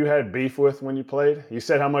that you had beef with when you played? You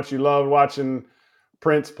said how much you loved watching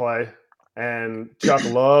Prince play, and Chuck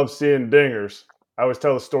loved seeing dingers. I always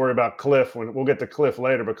tell the story about Cliff. We'll get to Cliff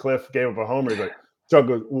later, but Cliff gave up a homer. He's like, Chuck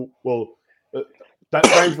goes, "Well,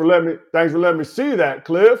 thanks for letting me see that,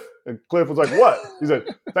 Cliff." And Cliff was like, "What?" He said,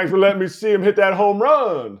 "Thanks for letting me see him hit that home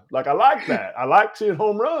run. Like I like that. I like seeing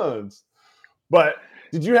home runs." But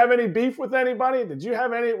Did you have any beef with anybody? Did you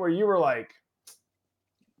have any where you were like,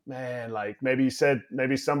 man, like maybe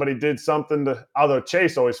somebody did something to, although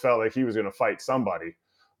Chase always felt like he was going to fight somebody,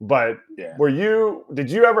 but Yeah. did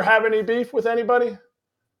you ever have any beef with anybody?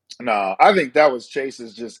 No, I think that was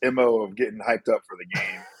Chase's just MO of getting hyped up for the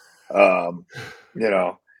game. You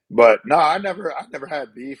know, but no, I never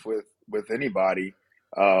had beef with anybody.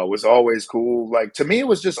 Was always cool. Like, to me, it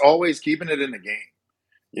was just always keeping it in the game.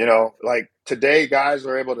 You know, like today, guys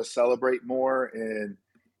are able to celebrate more and,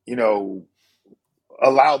 you know,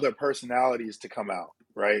 allow their personalities to come out,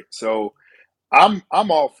 right? So I'm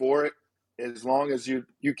all for it as long as you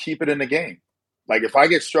keep it in the game. Like, if I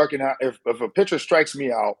get struck out, if a pitcher strikes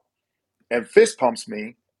me out and fist pumps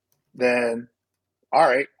me, then all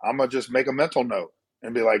right, I'm gonna just make a mental note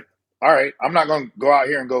and be like, all right, I'm not gonna go out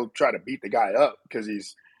here and go try to beat the guy up because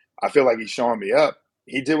I feel like he's showing me up.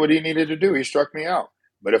 He did what he needed to do. He struck me out.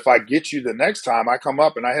 But if I get you the next time I come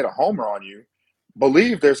up and I hit a homer on you,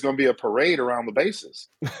 believe there's going to be a parade around the bases,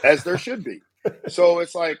 as there should be. So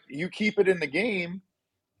it's like, you keep it in the game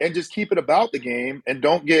and just keep it about the game, and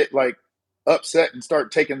don't get like upset and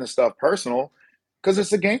start taking this stuff personal, because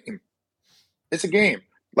it's a game. It's a game.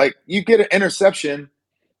 Like, you get an interception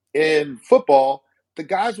in football, the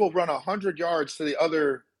guys will run 100 yards to the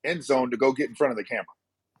other end zone to go get in front of the camera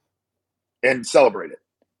and celebrate it.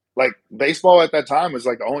 Like, baseball at that time was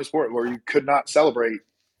like the only sport where you could not celebrate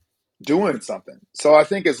doing something. So I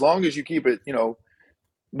think as long as you keep it, you know,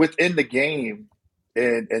 within the game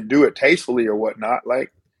and do it tastefully or whatnot,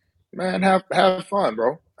 like, man, have fun,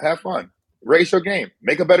 bro. Have fun. Raise your game.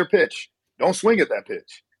 Make a better pitch. Don't swing at that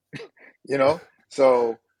pitch. You know?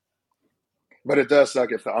 So, but it does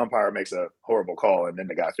suck if the umpire makes a horrible call and then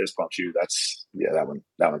the guy fist pumps you. That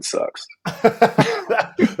one sucks.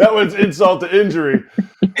 that one's insult to injury.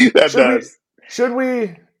 Should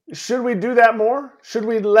we do that more? Should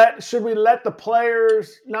we let the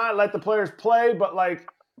players, not let the players play, but like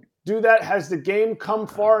do that? Has the game come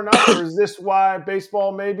far enough, or is this why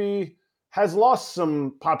baseball maybe has lost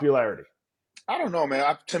some popularity? I don't know,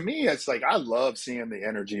 man. To me, it's like, I love seeing the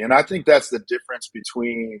energy, and I think that's the difference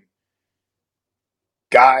between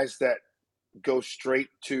guys that go straight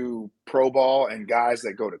to pro ball and guys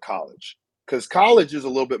that go to college. Because college is a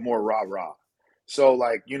little bit more rah-rah. So,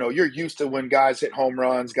 like, you know, you're used to when guys hit home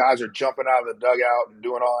runs, guys are jumping out of the dugout and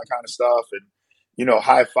doing all that kind of stuff and, you know,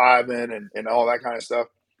 high-fiving and all that kind of stuff.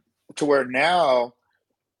 To where now,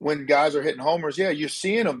 when guys are hitting homers, yeah, you're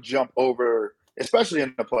seeing them jump over, especially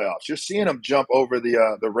in the playoffs. You're seeing them jump over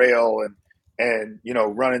the rail and, you know,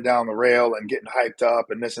 running down the rail and getting hyped up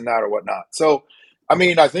and this and that or whatnot. So, I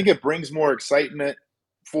mean, I think it brings more excitement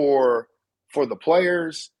for the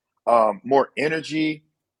players, more energy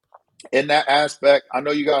in that aspect. I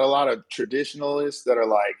know you got a lot of traditionalists that are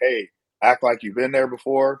like, hey, act like you've been there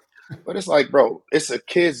before. But it's like, bro, it's a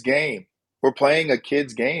kid's game. We're playing a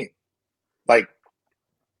kid's game. Like,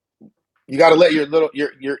 you got to let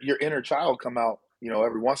your inner child come out, you know,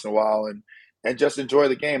 every once in a while and just enjoy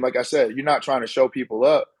the game. Like I said, you're not trying to show people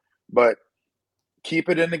up, but keep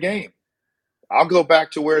it in the game. I'll go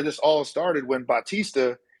back to where this all started when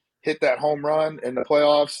Bautista hit that home run in the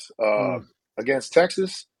playoffs against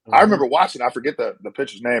Texas. Mm-hmm. I remember watching. I forget the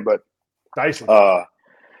pitcher's name, but Dyson.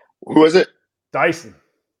 Who was it? Dyson.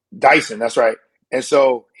 That's right. And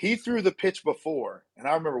so he threw the pitch before, and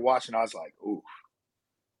I remember watching. I was like, "Ooh,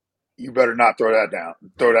 you better not throw that down.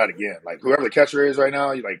 Throw that again. Like, whoever the catcher is right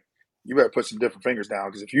now, you better put some different fingers down,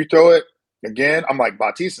 because if you throw it again, I'm like,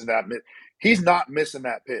 Bautista's he's not missing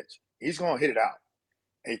that pitch. He's going to hit it out."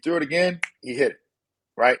 And he threw it again. He hit it.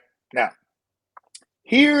 Right? Now,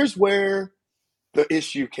 here's where the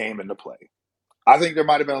issue came into play. I think there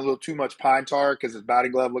might have been a little too much pine tar because his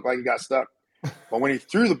batting glove looked like he got stuck. But when he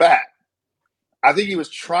threw the bat, I think he was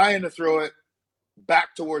trying to throw it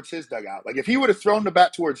back towards his dugout. Like, if he would have thrown the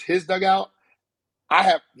bat towards his dugout,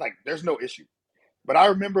 there's no issue. But I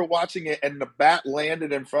remember watching it, and the bat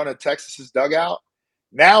landed in front of Texas's dugout.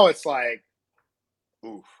 Now it's like,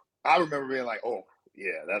 oof. I remember being like, oh,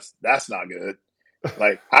 yeah, that's not good.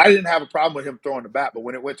 Like, I didn't have a problem with him throwing the bat, but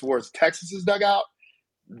when it went towards Texas's dugout,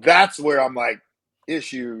 that's where I'm like,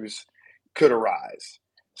 issues could arise.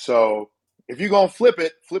 So if you're going to flip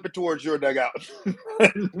it towards your dugout,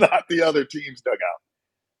 not the other team's dugout.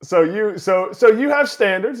 So you have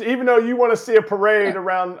standards, even though you want to see a parade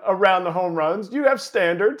around the home runs. You have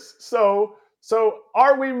standards. So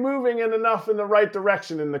are we moving in the right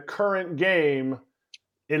direction in the current game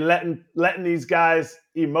in letting these guys'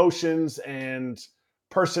 emotions and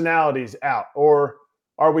personalities out, or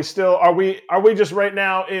are we just right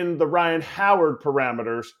now in the Ryan Howard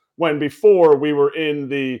parameters when before we were in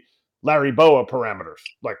the Larry Boa parameters.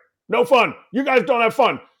 Like, no fun. You guys don't have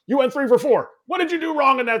fun. You went 3 for 4. What did you do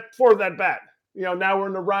wrong in that fourth at bat? Now we're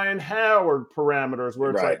in the Ryan Howard parameters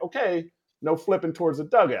where it's Right. like, okay, no flipping towards the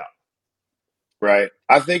dugout. Right.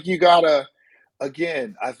 I think you gotta,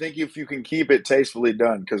 again, I think if you can keep it tastefully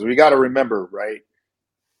done, because we gotta remember, right?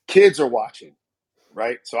 Kids are watching,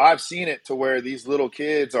 right? So I've seen it to where these little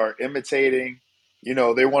kids are imitating,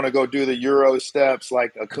 they want to go do the Euro steps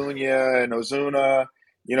like Acuna and Ozuna,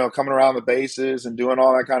 coming around the bases and doing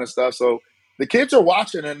all that kind of stuff. So the kids are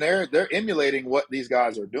watching and they're emulating what these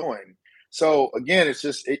guys are doing. So again, it's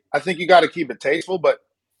just I think you got to keep it tasteful, but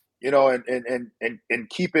and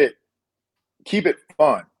keep it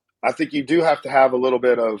fun. I think you do have to have a little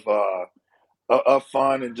bit of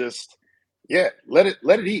fun and just let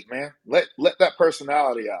it eat, man. Let that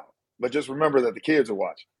personality out. But just remember that the kids are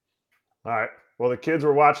watching. All right. Well, the kids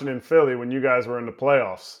were watching in Philly when you guys were in the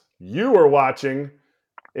playoffs. You were watching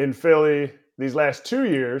in Philly these last 2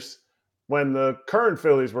 years when the current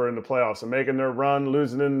Phillies were in the playoffs and making their run,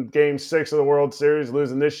 losing in Game 6 of the World Series,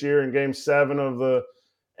 losing this year in Game 7 of the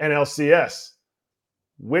NLCS.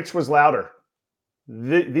 Which was louder,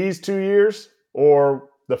 these 2 years or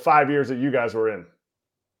the 5 years that you guys were in?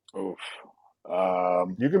 Oof.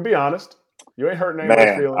 You can be honest. You ain't hurting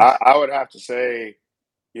anybody's feelings. I would have to say,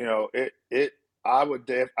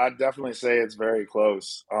 I'd definitely say it's very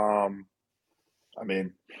close. I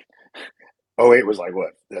mean, 08 was like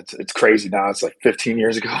what? It's crazy now. It's like 15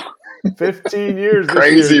 years ago. 15 years this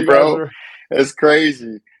crazy, year. bro. It's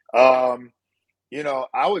crazy. I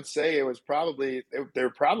would say it was probably they're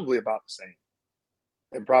probably about the same.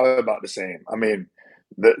 They're probably about the same. I mean,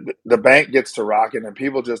 the bank gets to rocking and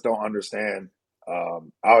people just don't understand. I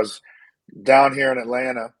was down here in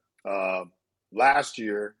Atlanta last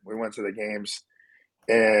year. We went to the games,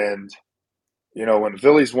 and when the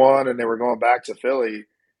Phillies won and they were going back to Philly,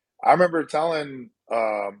 I remember telling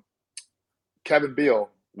Kevin Beal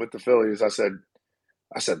with the Phillies, I said,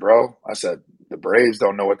 bro, the Braves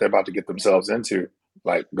don't know what they're about to get themselves into,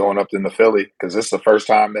 like going up in the Philly, because this is the first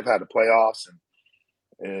time they've had the playoffs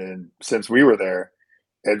and since we were there.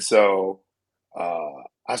 And so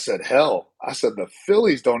I said, the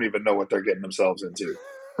Phillies don't even know what they're getting themselves into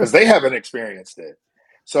because they haven't experienced it.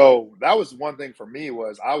 So that was one thing for me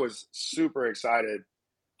was I was super excited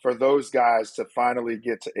for those guys to finally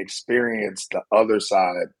get to experience the other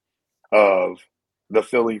side of the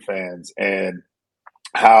Philly fans and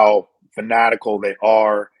how fanatical they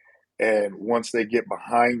are. And once they get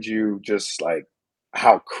behind you, just like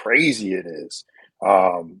how crazy it is.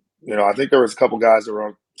 I think there was a couple guys that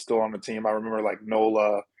were still on the team. I remember like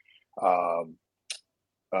Nola,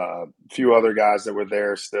 a few other guys that were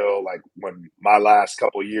there still, like when my last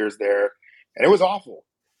couple years there, and it was awful.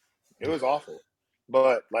 It was awful.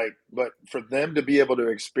 But for them to be able to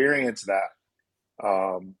experience that,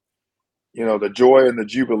 the joy and the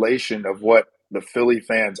jubilation of what the Philly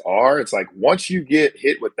fans are, it's like once you get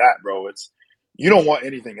hit with that, bro, you don't want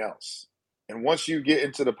anything else. And once you get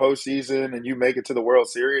into the postseason and you make it to the World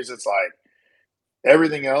Series, it's like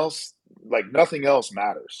everything else, like nothing else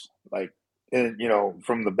matters. Like,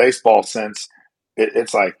 from the baseball sense,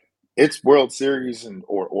 it's like it's World Series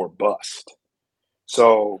or bust.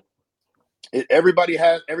 So everybody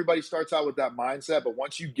starts out with that mindset, but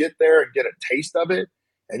once you get there and get a taste of it,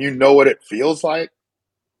 and you know what it feels like,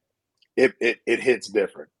 it hits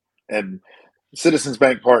different. And Citizens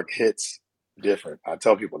Bank Park hits different. I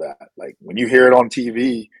tell people that. Like when you hear it on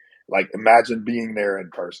TV, like imagine being there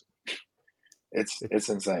in person. It's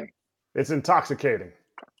insane. It's intoxicating.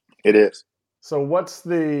 It is. So what's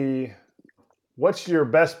your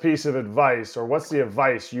best piece of advice, or what's the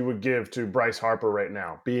advice you would give to Bryce Harper right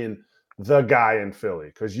now, being the guy in Philly?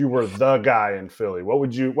 Because you were the guy in Philly.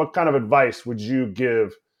 What kind of advice would you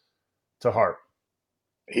give to Hart?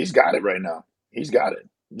 He's got it right now. He's got it.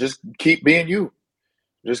 Just keep being you.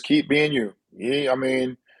 Just keep being you.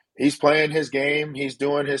 He's playing his game. He's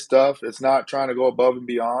doing his stuff. It's not trying to go above and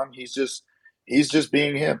beyond. He's just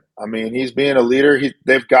being him. He's being a leader.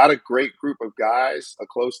 They've got a great group of guys, a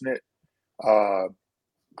close-knit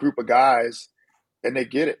group of guys, and they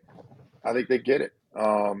get it. I think they get it.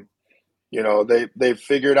 They've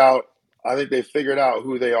figured out. I think they figured out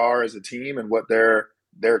who they are as a team and what their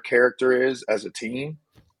character is as a team,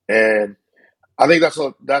 and I think that's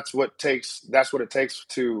what it takes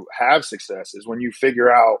to have success is when you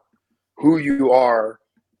figure out who you are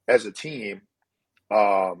as a team.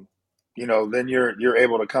 Then you're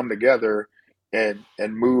able to come together and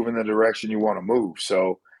move in the direction you want to move.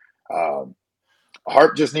 So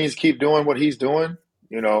Hart just needs to keep doing what he's doing,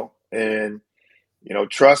 and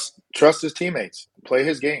trust his teammates, play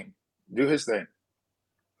his game, do his thing.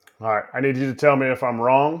 All right. I need you to tell me if I'm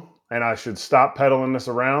wrong and I should stop peddling this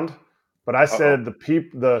around. But I said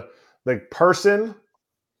the person,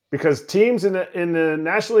 because teams in the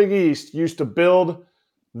National League East used to build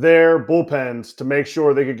their bullpens to make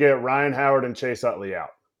sure they could get Ryan Howard and Chase Utley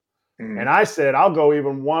out. And I said, I'll go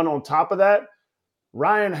even one on top of that.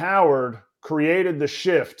 Ryan Howard created the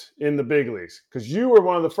shift in the big leagues, because you were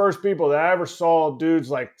one of the first people that I ever saw dudes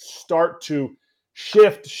like start to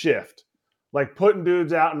shift, like putting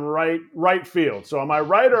dudes out in right field. So am I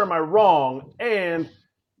right or am I wrong? And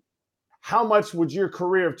how much would your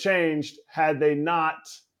career have changed had they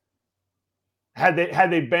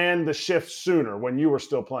banned the shift sooner when you were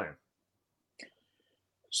still playing?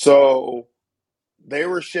 So they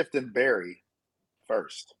were shifting Barry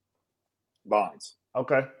first, Bonds.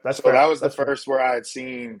 Okay, that's so fair. that was the first where I had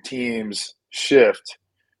seen teams shift,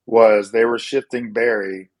 was they were shifting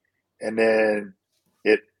Barry, and then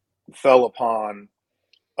it fell upon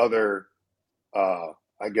other,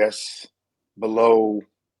 I guess, below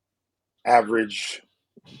average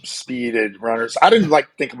speeded runners. I didn't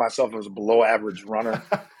like think of myself as a below average runner,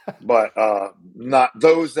 but not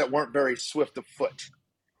those that weren't very swift of foot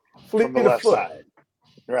from the left side.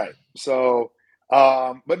 Right. So,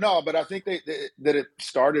 but I think that it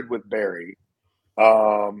started with Barry.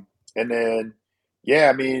 And then, yeah,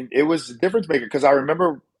 I mean, it was a difference maker, because I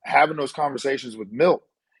remember having those conversations with Milt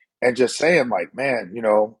and just saying, like, man,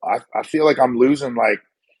 I feel like I'm losing like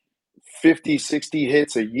 50, 60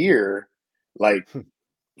 hits a year, like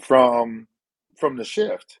from the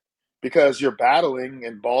shift, because you're battling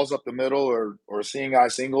and balls up the middle, or seeing eye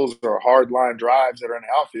singles or hard line drives that are in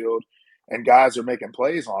the outfield, and guys are making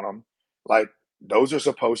plays on them. Like, those are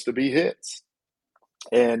supposed to be hits.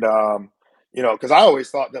 And, because I always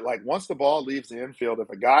thought that, like, once the ball leaves the infield, if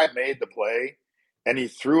a guy made the play and he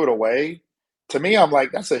threw it away, to me, I'm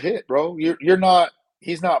like, that's a hit, bro.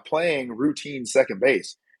 He's not playing routine second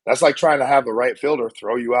base. That's like trying to have the right fielder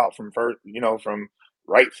throw you out from first, from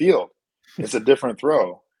right field. It's a different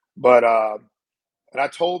throw. But, and I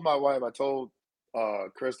told my wife,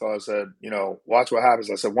 Crystal, I said, watch what happens.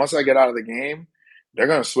 I said, once I get out of the game, they're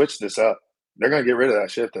going to switch this up. They're going to get rid of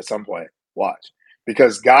that shift at some point. Watch.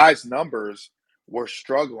 Because guys' numbers were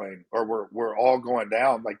struggling, or were all going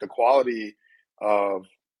down. Like, the quality of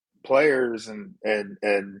players and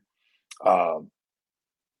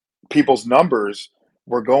people's numbers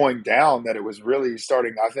were going down, that it was really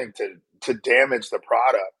starting, I think, to damage the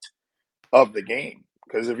product of the game.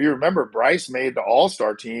 Because if you remember, Bryce made the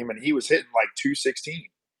All-Star team and he was hitting like 216.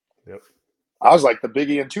 Yep. I was like, the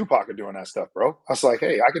Biggie and Tupac are doing that stuff, bro. I was like,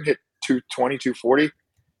 hey, I can hit 220, 240.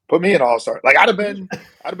 Put me in All-Star. Like, I'd have been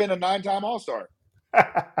a 9-time All-Star.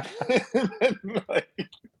 But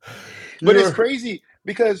it's crazy,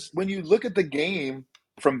 because when you look at the game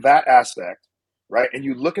from that aspect, right, and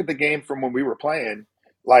you look at the game from when we were playing,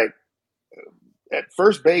 like, at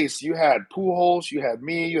first base, you had Pujols, you had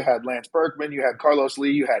me, you had Lance Berkman, you had Carlos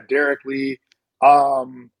Lee, you had Derek Lee,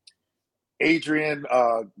 Adrian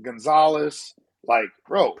Gonzalez. Like,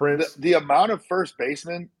 bro, the amount of first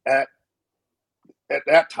basemen at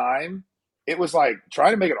that time, it was like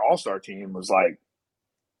trying to make an all-star team was like,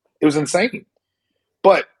 it was insane.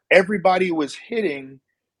 But everybody was hitting.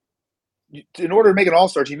 In order to make an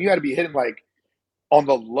all-star team, you had to be hitting like on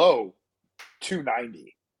the low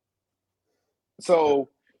 290. So,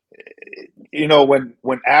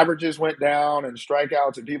 when averages went down and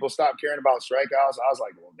strikeouts, and people stopped caring about strikeouts, I was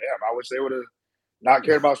like, well, damn, I wish they would have not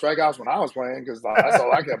cared about strikeouts when I was playing, because that's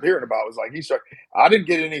all I kept hearing about was like, I didn't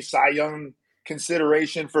get any Cy Young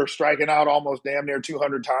consideration for striking out almost damn near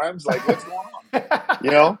 200 times. Like, what's going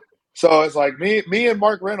on? So it's like me and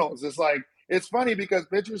Mark Reynolds. It's like, it's funny because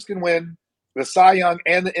pitchers can win the Cy Young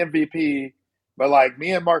and the MVP, but like,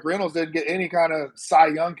 me and Mark Reynolds didn't get any kind of Cy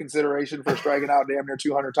Young consideration for striking out damn near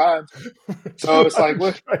 200 times. So it's like,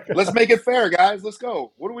 let's make it fair, guys. Let's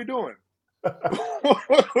go. What are we doing?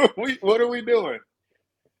 What are we doing?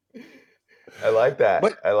 I like that.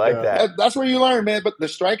 That. That's where you learn, man. But the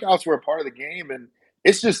strikeouts were a part of the game, and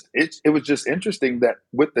it was just interesting that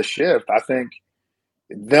with the shift, I think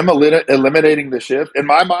them eliminating the shift, in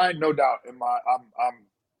my mind, no doubt, I'm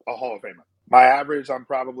a Hall of Famer. My average, I'm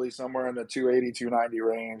probably somewhere in the 280, 290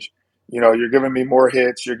 range. You're giving me more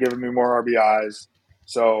hits, you're giving me more RBIs.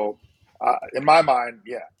 So, in my mind,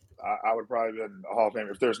 yeah, I would probably be a Hall of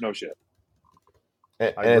Famer if there's no shift.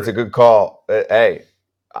 And it's a good call. Hey,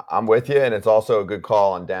 I'm with you, and it's also a good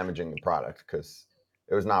call on damaging the product, because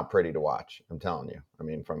it was not pretty to watch. I'm telling you. I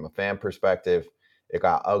mean, from a fan perspective, it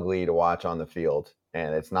got ugly to watch on the field,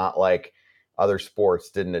 and it's not like other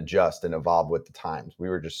sports didn't adjust and evolve with the times. We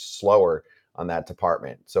were just slower on that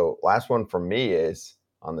department. So last one for me is,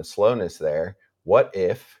 on the slowness there. What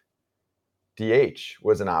if DH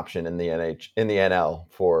was an option in the NL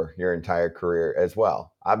for your entire career as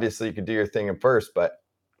well? Obviously, you could do your thing at first, but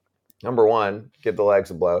number one, give the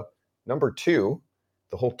legs a blow. Number two,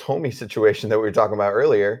 the whole Tommy situation that we were talking about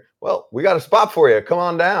earlier. Well, we got a spot for you. Come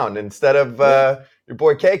on down instead of your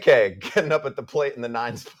boy KK getting up at the plate in the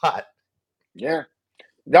 9 spot. Yeah.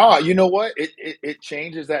 No, you know what? It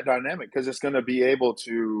changes that dynamic because it's going to be able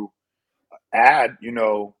to add,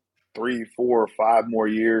 3, 4, 5 more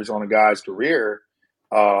years on a guy's career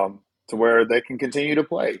to where they can continue to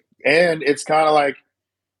play. And it's kind of like,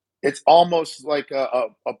 it's almost like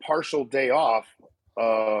a partial day off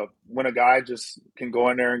when a guy just can go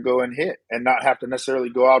in there and go and hit and not have to necessarily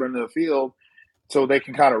go out into the field, so they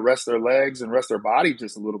can kind of rest their legs and rest their body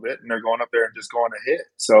just a little bit, and they're going up there and just going to hit.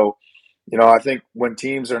 So, I think when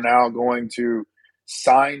teams are now going to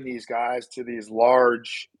sign these guys to these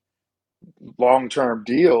large long-term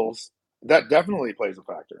deals, that definitely plays a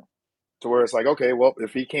factor to where it's like, okay, well,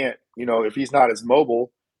 if he can't, if he's not as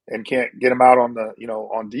mobile and can't get him out on the,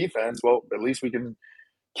 on defense, well, at least we can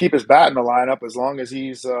keep his bat in the lineup as long as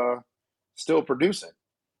he's still producing.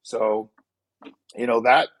 So,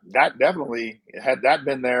 that definitely, had that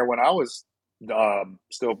been there when I was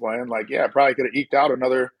still playing, like, yeah, probably could have eked out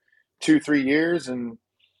another 2-3 years and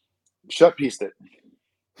shut-pieced it.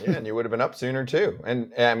 Yeah, and you would have been up sooner too.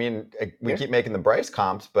 And I mean, we keep making the Bryce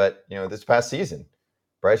comps, but this past season,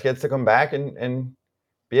 Bryce gets to come back and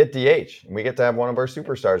be at DH, and we get to have one of our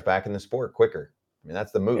superstars back in the sport quicker. I mean,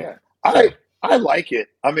 that's the move. Yeah, I like it.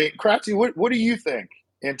 I mean, Kratzy, what do you think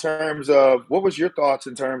in terms of, what was your thoughts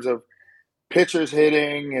in terms of pitchers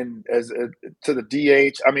hitting and to the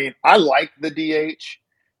DH? I mean, I like the DH,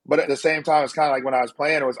 but at the same time, it's kind of like when I was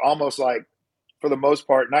playing, it was almost like, for the most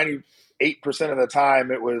part, 98% of the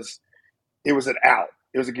time, it was an out.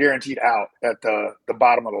 It was a guaranteed out at the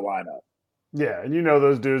bottom of the lineup. Yeah, and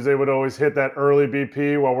those dudes, they would always hit that early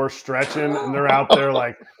BP while we're stretching, and they're out there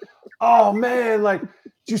like, oh man, like, did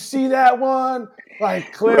you see that one?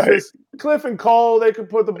 Like Cliff and Cole, they could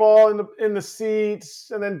put the ball in the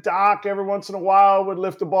seats, and then Doc every once in a while would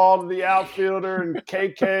lift the ball to the outfielder, and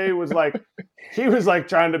KK was like, he was like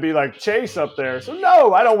trying to be like Chase up there. So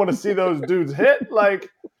no, I don't want to see those dudes hit. Like,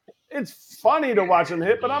 it's funny to watch them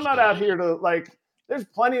hit, but I'm not out here to, like, there's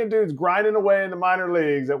plenty of dudes grinding away in the minor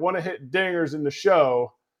leagues that want to hit dingers in the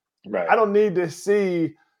show. Right. I don't need to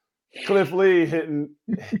see Cliff Lee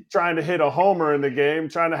trying to hit a homer in the game,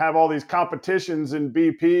 trying to have all these competitions in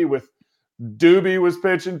BP with Doobie was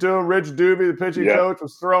pitching to him. Rich Doobie, the pitching coach,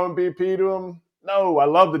 was throwing BP to him. No, I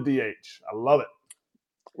love the DH. I love it.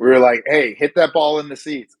 We were like, hey, hit that ball in the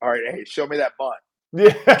seats. All right, hey, show me that bunt.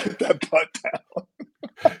 Yeah. Get that bunt down.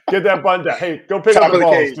 Get that bunt down. Hey, go pick up the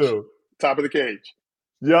balls too. Top of the cage.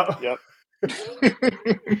 Yep.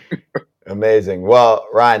 Amazing. Well,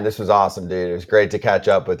 Ryan, this was awesome, dude. It was great to catch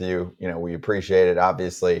up with you. We appreciate it.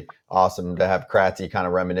 Obviously, awesome to have Kratzy kind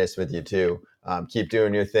of reminisce with you too. Keep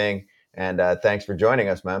doing your thing, and thanks for joining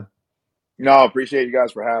us, man. No, appreciate you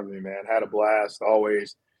guys for having me, man. Had a blast.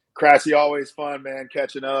 Always. Kratzy, always fun, man.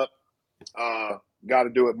 Catching up. Got to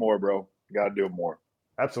do it more, bro. Got to do it more.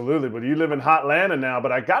 Absolutely. But you live in Hotlanta now.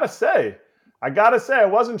 But I gotta say, I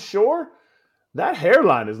wasn't sure. That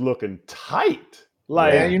hairline is looking tight.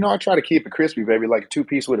 Like, man, I try to keep it crispy, baby, like a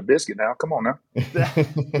 2-piece with a biscuit now. Come on now.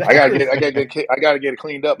 I gotta get it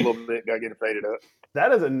cleaned up a little bit. Gotta get it faded up.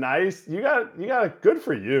 That is a nice. You got it. Good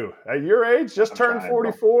for you. At your age, just turned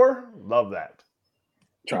 44. Love that.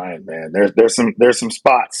 Trying, man. There's some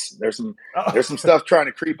spots. There's some stuff trying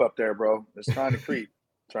to creep up there, bro. It's trying to creep.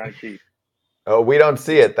 Trying to creep. Oh, we don't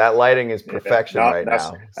see it. That lighting is perfection right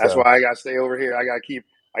now. That's why I gotta stay over here. I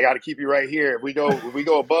gotta keep you right here. If we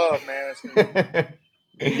go above, man, it's gonna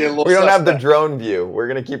get a little. We don't have the drone view. We're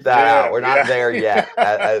gonna keep that out. We're not there yet.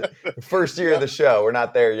 First year of the show, we're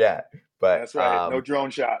not there yet. But that's right. No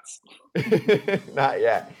drone shots. Not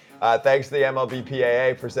yet. Thanks to the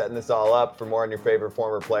MLBPAA for setting this all up. For more on your favorite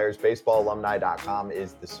former players, baseballalumni.com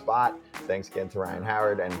is the spot. Thanks again to Ryan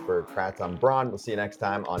Howard, and for Kratz, I'm Braun. We'll see you next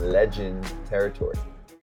time on Legend Territory.